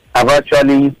 have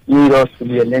actually made us to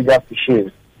be a nigger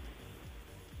fishes.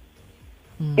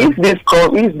 If this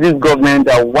government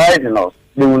are wise enough,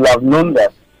 they will have known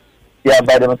that they are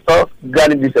by themselves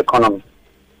guiding this economy.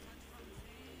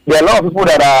 There are a lot of people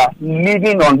that are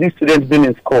living on these students being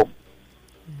in school.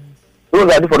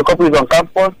 Those are for the companies on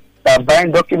campus that are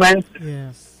buying documents,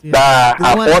 that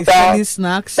have water,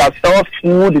 snacks, that sell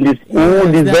food in the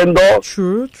school, the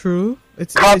vendors. True.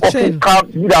 It's cabs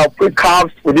that operate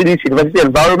cabs within this university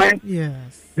environment.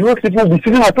 Yes. Those people will be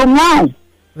sitting at home now.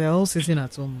 They're all sitting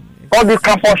at home. All these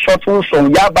campus shuttles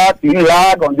from Yaba to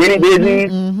Iraq on daily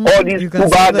basis. All these school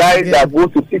bag guys that go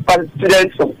to pick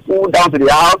students from school down to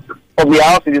the house, from the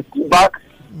house to the school back.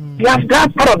 Yes,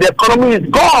 that part of the economy is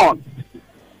gone.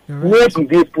 Right. Where do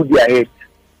they put their head?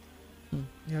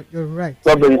 You're right.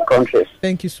 Countries.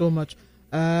 Thank you so much.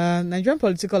 Nigerian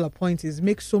political appointees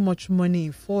make so much money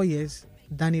in 4 years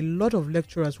than a lot of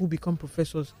lecturers who become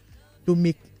professors who don't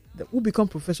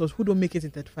make it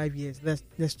in 35 years. There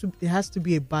has to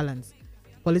be a balance.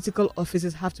 Political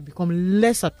offices have to become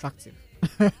less attractive.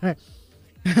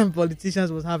 Politicians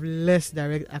will have less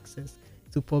direct access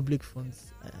to public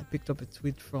funds. I picked up a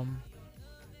tweet from,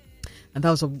 and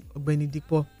that was of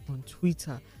Benedipo on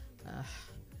Twitter.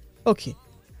 Okay.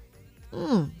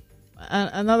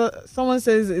 Another someone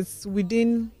says it's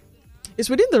within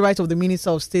the right of the Minister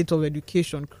of State of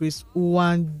Education, Chris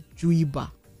Uwanjuiba,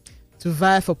 to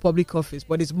vie for public office,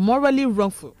 but it's morally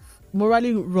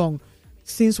wrong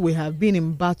since we have been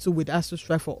in battle with ASU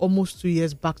strike for almost 2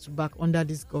 years back to back under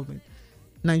this government.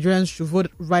 Nigerians should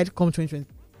vote right come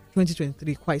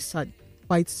 2023. Quite sad.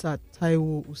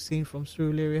 Taiwo Hussein from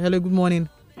Surulere. Hello, good morning.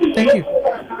 Thank you.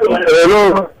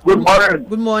 Hello, good morning.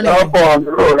 Good morning.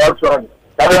 That's right.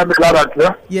 Can you hear me loud and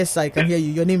clear? Yes, I can hear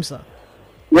you. Your name, sir?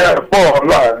 Yeah, Paul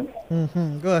online.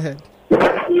 Go ahead.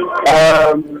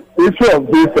 Issue of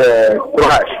this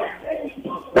crash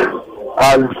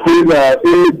has been an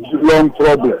age-long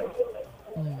problem.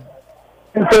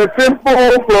 It's a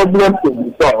simple problem to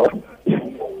be solved.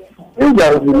 If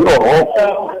there is a law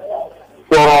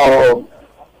for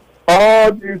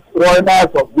all these runners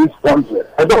of this country,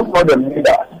 I don't know the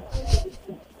leaders,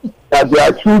 that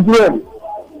their children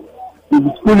will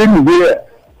be schooling here.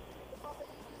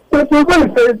 The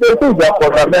children say this is their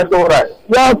fundamental right.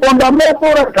 Their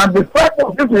fundamental right can be struck.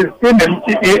 This is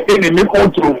inimical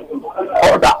to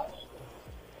order.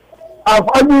 I've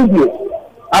argued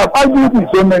this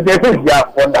so many days. This is their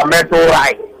fundamental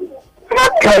right. How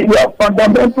can your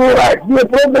fundamental right be a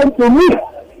problem to me?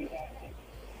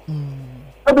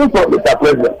 I don't know, Mr.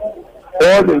 President.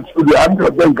 All the children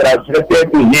of them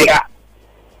graduated in here.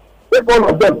 Take all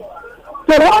of them.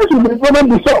 So why should the problem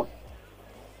be solved?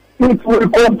 It will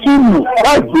continue.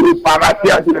 Why do the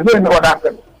parasites? They don't know what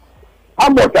happened. How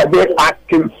much are they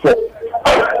asking for?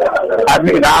 I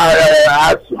mean,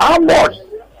 how much?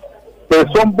 So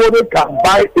somebody can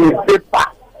buy a paper,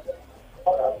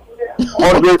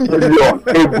 100 million, a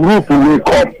group will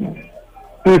come.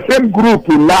 The same group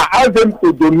will now ask them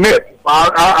to donate.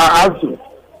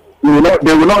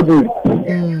 They will not do it.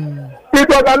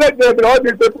 Because I let them, all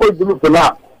these people group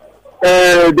now.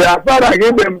 They are trying to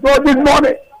give them all this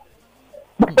money.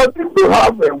 But if you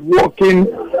have a working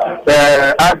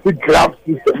anti-graft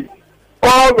system,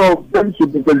 all of them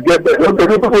should be together.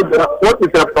 What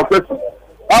is a profession?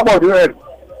 How about you?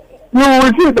 You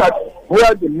will see that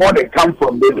where the money comes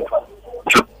from.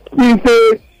 It's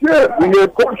a share in a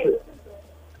country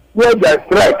where they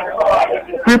strike.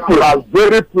 People are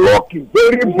very plucky,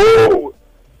 very bold.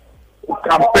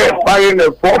 Campaign buying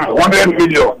a form 100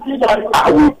 million.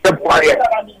 I will keep quiet.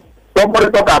 Somebody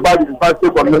talk about the university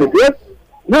community. Yes,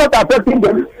 not affecting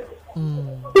them.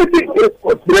 It is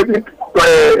considering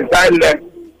silence.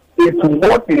 It's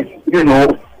what is,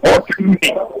 hurting me.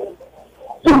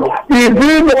 So, is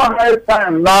it not high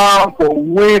time now for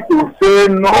we to say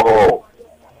no?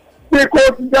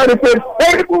 Because there is a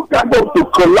terrible kind of to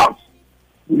collapse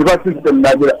the university system in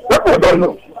Nigeria. People don't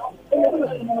know.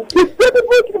 It's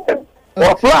terrible.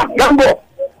 Or plan, gamble.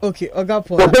 Okay, Oga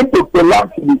Paul. For them to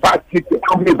collapse the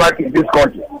company back in this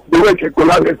country, the way they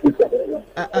collapse the system.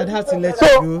 I'd have to let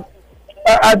you go.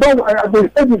 I've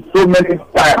said it so many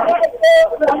times.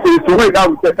 It's the way that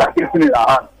we take that case in our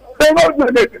hands. They're not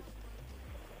doing it.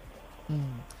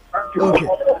 Okay,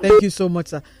 thank you so much,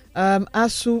 sir.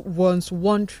 ASU wants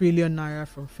 1 trillion naira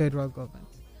from federal government.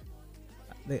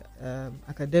 The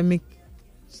Academic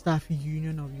Staff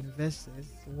Union of Universities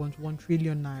wants 1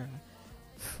 trillion naira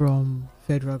from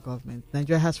federal government.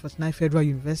 Nigeria has 49 federal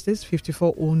universities,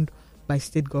 54 owned by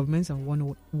state governments, and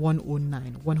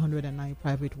 109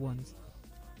 private ones.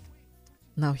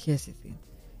 Now, here's the thing.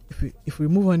 if we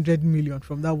remove 100 million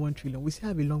from that 1 trillion, we still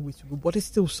have a long way to go, but it's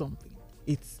still something.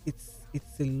 It's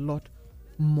a lot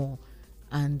more,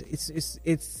 and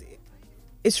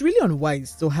it's really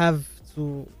unwise to have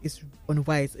to. It's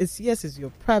unwise. It's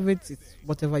your private. It's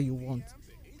whatever you want,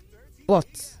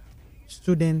 but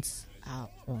students are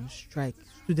on strike.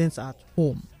 Students are at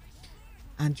home,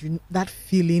 and that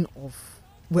feeling of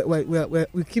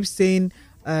we keep saying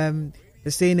they're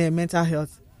saying mental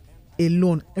health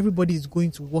alone. Everybody is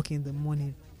going to work in the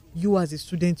morning. You as a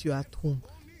student, you're at home.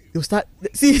 You start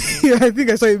see. I think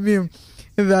I saw a meme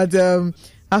that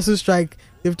ASU strike.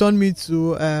 They've turned me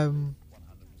to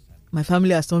my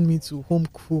family has turned me to home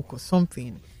cook or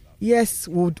something. Yes,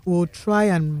 we'll try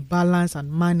and balance and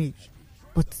manage,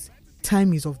 but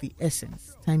time is of the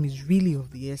essence. Time is really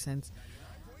of the essence.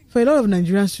 For a lot of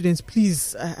Nigerian students,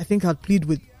 please, I think I'd plead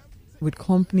with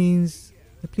companies.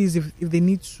 Please, if they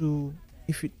need to,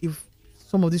 if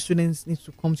some of these students need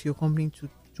to come to your company to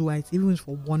do it, even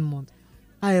for 1 month,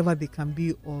 however they can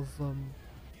be of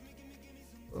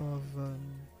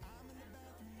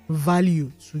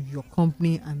value to your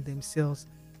company and themselves,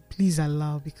 please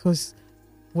allow, because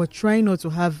we're trying not to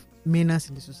have menace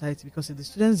in the society. Because if the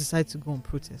students decide to go on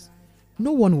protest,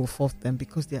 no one will force them,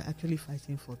 because they are actually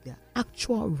fighting for their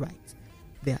actual right,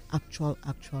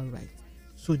 right.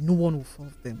 So no one will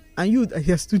force them. And you,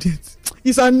 your students,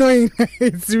 it's annoying.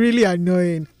 It's really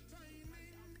annoying.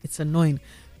 It's annoying.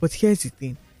 But here's the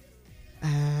thing.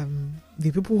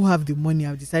 The people who have the money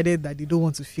have decided that they don't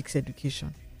want to fix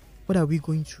education. What are we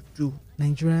going to do?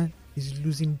 Nigeria is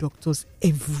losing doctors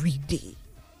every day.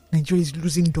 Nigeria is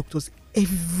losing doctors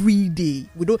every day.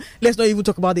 Let's not even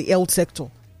talk about the health sector.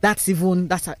 That's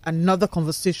another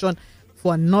conversation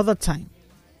for another time.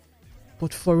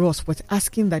 But for us, we're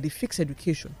asking that they fix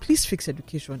education. Please fix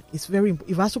education. It's very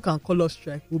important. If ASU can call us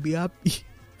strike, we'll be happy.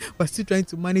 We're still trying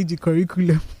to manage the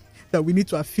curriculum that we need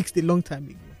to have fixed a long time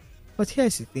ago. But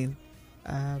here's the thing.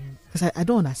 Because I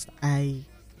don't understand.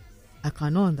 I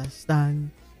cannot understand.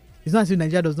 It's not as if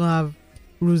Nigeria does not have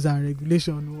rules and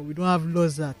regulations, or we don't have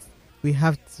laws that we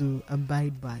have to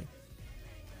abide by.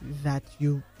 That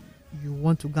you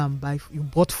want to go and buy, you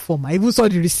bought form. I even saw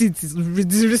the receipts. The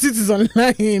receipt is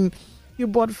online. You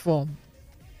bought form,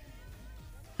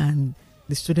 and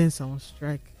the students are on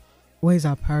strike. Where's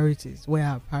our priorities? Where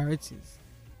are our priorities?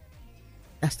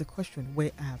 That's the question.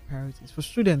 Where are our priorities for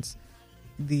students?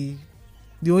 The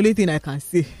only thing I can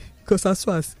say, because as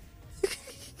far as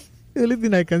the only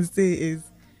thing I can say is,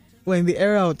 we're in the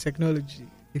era of technology.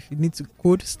 If you need to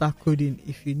code, start coding.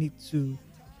 If you need to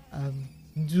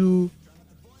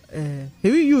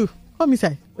maybe you come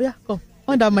inside. Oh yeah, come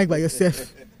on that mic by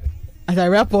yourself. As I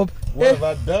wrap up, what have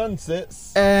I done,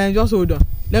 sis? Just hold on.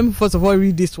 Let me first of all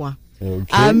read this one. Okay.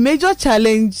 Our major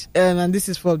challenge, and this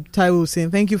is for Taiwo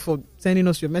saying, thank you for sending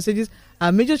us your messages.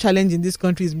 Our major challenge in this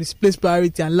country is misplaced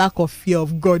priority and lack of fear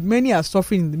of God. Many are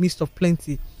suffering in the midst of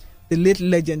plenty. The late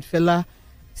legend Fela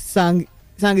sang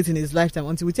it in his lifetime.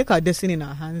 Until we take our destiny in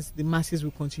our hands, the masses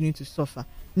will continue to suffer.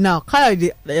 Now,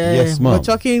 Kayode, yes, ma'am. We're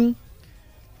talking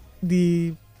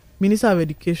the Minister of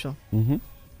Education. Mm-hmm.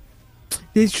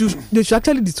 They should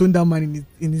actually disown that man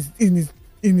in his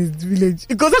village.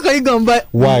 Because how can you go and buy?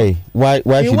 Why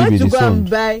should he be disowned? He went to go and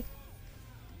buy.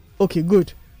 Okay,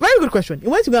 good. Very good question. He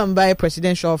went to go and buy a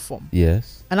presidential form.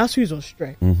 Yes. And ASU is on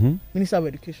strike. Mm-hmm. Minister of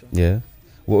Education. Yeah.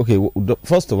 Well, okay.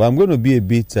 First of all, I'm going to be a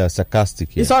bit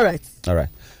sarcastic here. It's all right. All right.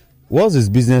 What's his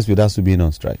business with ASU being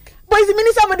on strike? But he's the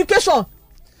Minister of Education.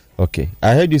 Okay.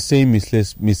 I heard you saying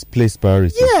misplaced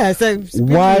priority. Yes.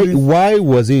 Why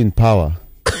was he in power?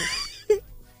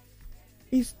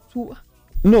 It's too...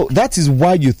 No, that is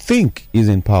why you think he's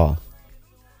in power.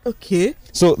 Okay.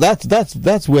 So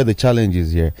that's where the challenge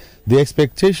is here. The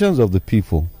expectations of the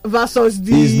people versus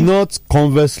the is not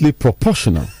conversely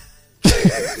proportional to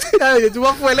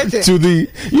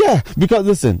the because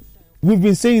listen, we've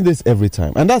been saying this every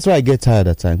time, and that's why I get tired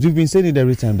at times. We've been saying it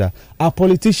every time that our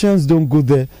politicians don't go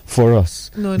there for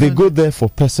us. They go there for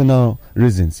personal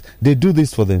reasons. They do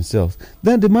this for themselves.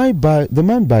 Then the man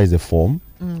buys a form,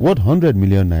 100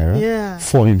 million naira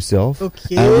for himself, and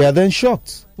we are then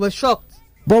shocked. We're shocked.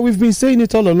 But we've been saying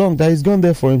it all along that he's gone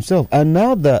there for himself. And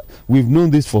now that we've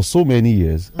known this for so many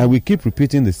years and we keep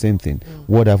repeating the same thing,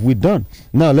 what have we done?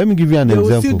 Now, let me give you an example.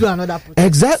 Will still do another protest.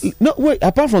 Exactly. No, wait.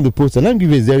 Apart from the protest, let me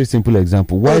give you a very simple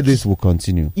example why this will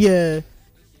continue. Yeah.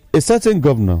 A certain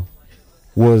governor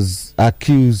was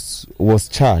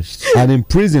charged and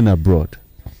imprisoned abroad,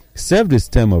 served his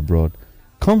term abroad,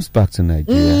 comes back to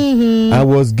Nigeria and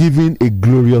was given a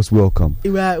glorious welcome.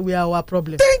 We are our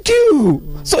problem. Thank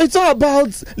you. So it's all about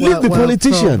leave the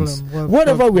politicians.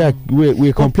 Whatever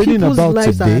we're complaining about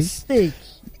today.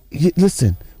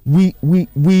 listen, we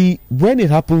when it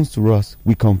happens to us,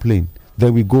 we complain.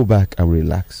 Then we go back and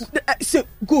relax. So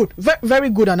good, very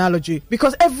good analogy.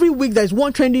 Because every week there's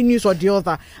one trending news or the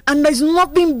other, and there's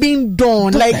nothing being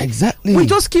done. Like exactly, we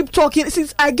just keep talking.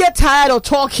 Since I get tired of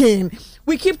talking,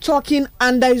 we keep talking,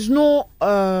 and there's no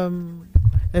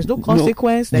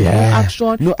consequence. There's no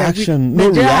action. No action. No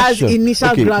reaction. Has initial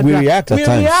okay, we react at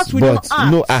times, but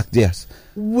no act. Yes.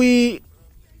 We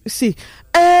see.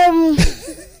 For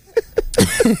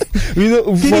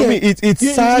me,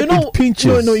 it's sad. It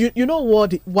pinches. No. You know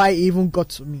what? Why it even got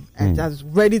to me? I was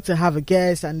ready to have a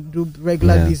guest and do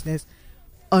regular business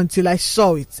until I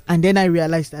saw it, and then I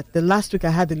realized that the last week I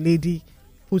had a lady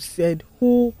who said,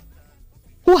 "Who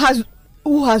has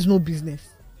no business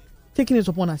taking it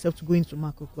upon herself to go into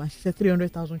Makoko," and she said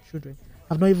 300,000 children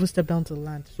have not even stepped down to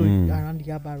land, so around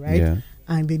Yaba, right? Yeah.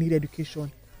 And they need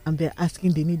education, and they're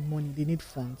asking, they need money, they need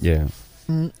funds. Yeah.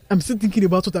 I'm still thinking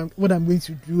about what I'm going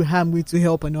to do, how I'm going to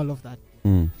help, and all of that.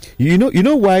 You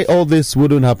know why all this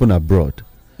wouldn't happen abroad?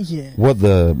 Yeah. What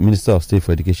the Minister of State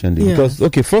for Education did. Because,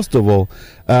 okay, first of all,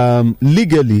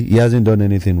 legally, he hasn't done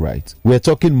anything right. We're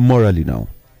talking morally now.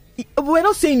 We're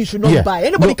not saying you should not buy.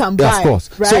 Anybody can buy. Of course.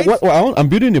 Right? So I'm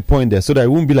building a point there so that it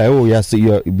won't be like, oh, yes,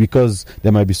 because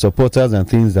there might be supporters and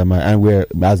things that might, and we're,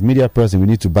 as media person, we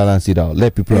need to balance it out.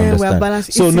 Let people understand.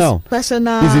 So now,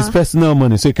 it's his personal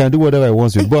money, so he can do whatever he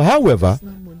wants with. But however,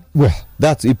 well,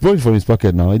 he brought it from his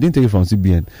pocket now. He didn't take it from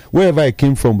CBN. Wherever it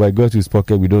came from, but it got to his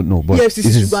pocket, we don't know. But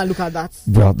EFCC should go and look at that.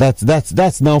 Well,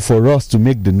 that's now for us to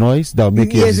make the noise that'll make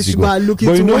EFCC go and look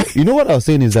into it. You know what I was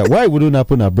saying is that why it wouldn't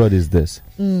happen abroad is this.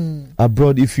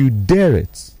 Abroad, if you dare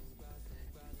it,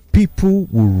 people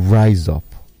will rise up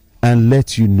and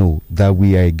let you know that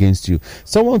we are against you.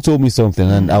 Someone told me something,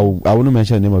 and I won't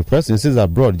mention the name of the person. It says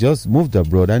abroad, just moved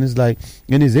abroad, and it's like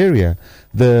in his area,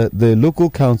 the local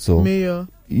council, mayor.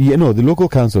 The local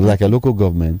council, like a local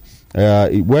government,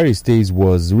 where he stays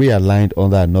was realigned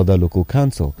under another local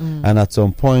council. And at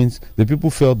some point, the people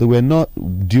felt they were not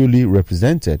duly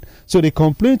represented. So they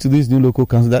complained to this new local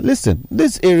council that, listen,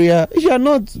 this area, you are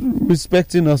not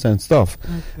respecting us and stuff.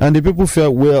 Okay. And the people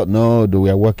felt, well, no, we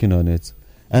are working on it.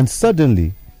 And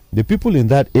suddenly, the people in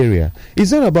that area,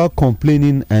 it's not about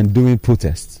complaining and doing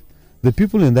protests. The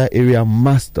people in that area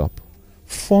massed up,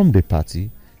 formed a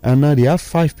party, and now they have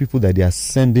 5 people that they are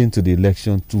sending to the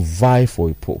election to vie for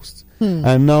a post.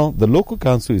 And now the local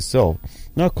council itself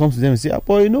now comes to them and say,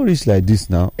 boy, you know, it's like this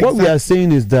now. Exactly. What we are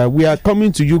saying is that we are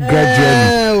coming to you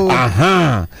gradually.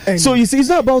 So you see, it's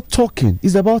not about talking,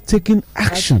 it's about taking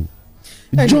action.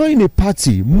 Join a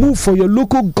party, move for your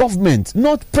local government,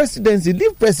 not presidency.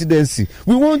 Leave presidency.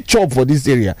 We want job for this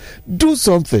area. Do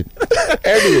something.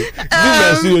 Anyway,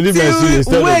 leave my studio.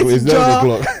 It's 9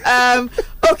 o'clock.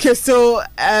 Okay, so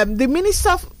the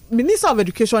Minister of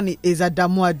Education is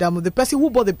Adamu. The person who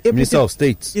bought the Minister of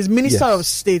State is Minister of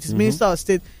State. Minister of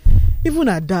State. Even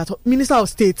at that, Minister of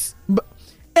State. But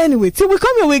anyway, till we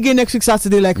come your way again next week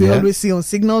Saturday, like we always see on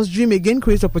Signals. Dream again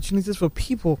creates opportunities for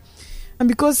people. And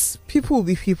because people will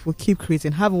be people, keep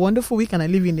creating. Have a wonderful week, and I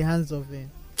leave you in the hands of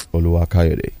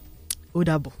Oluwakayode.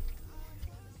 Odabo.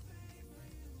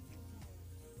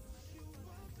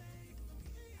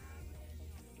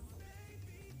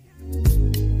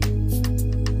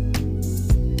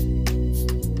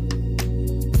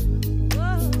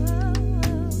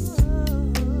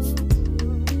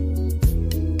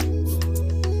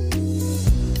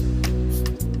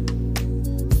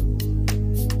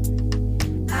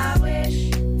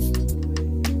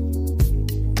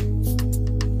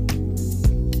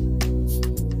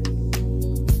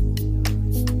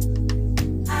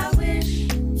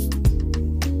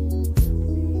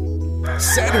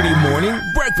 Saturday morning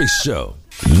breakfast show.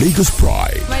 Lagos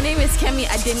Pride. My name is Kemi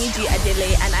Adeniji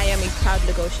Adele, and I am a proud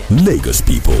Lagosian. Lagos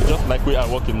people. Just like we are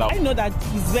working now. I know that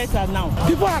it's better now.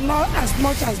 People are not as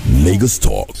much as Lagos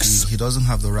Talks. He doesn't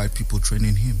have the right people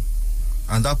training him.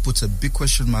 And that puts a big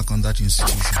question mark on that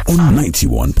institution. On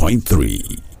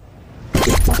 91.3.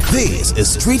 This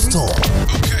is Street Talk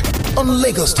on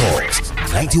Lagos Talks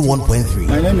 91.3.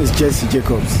 My name is Jesse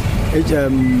Jacobs,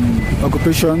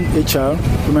 occupation HR,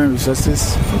 human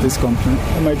resources for this company.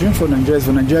 And my dream for Nigeria is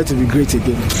for Nigeria to be great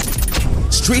again.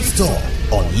 Street Talk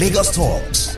on Lagos Talks.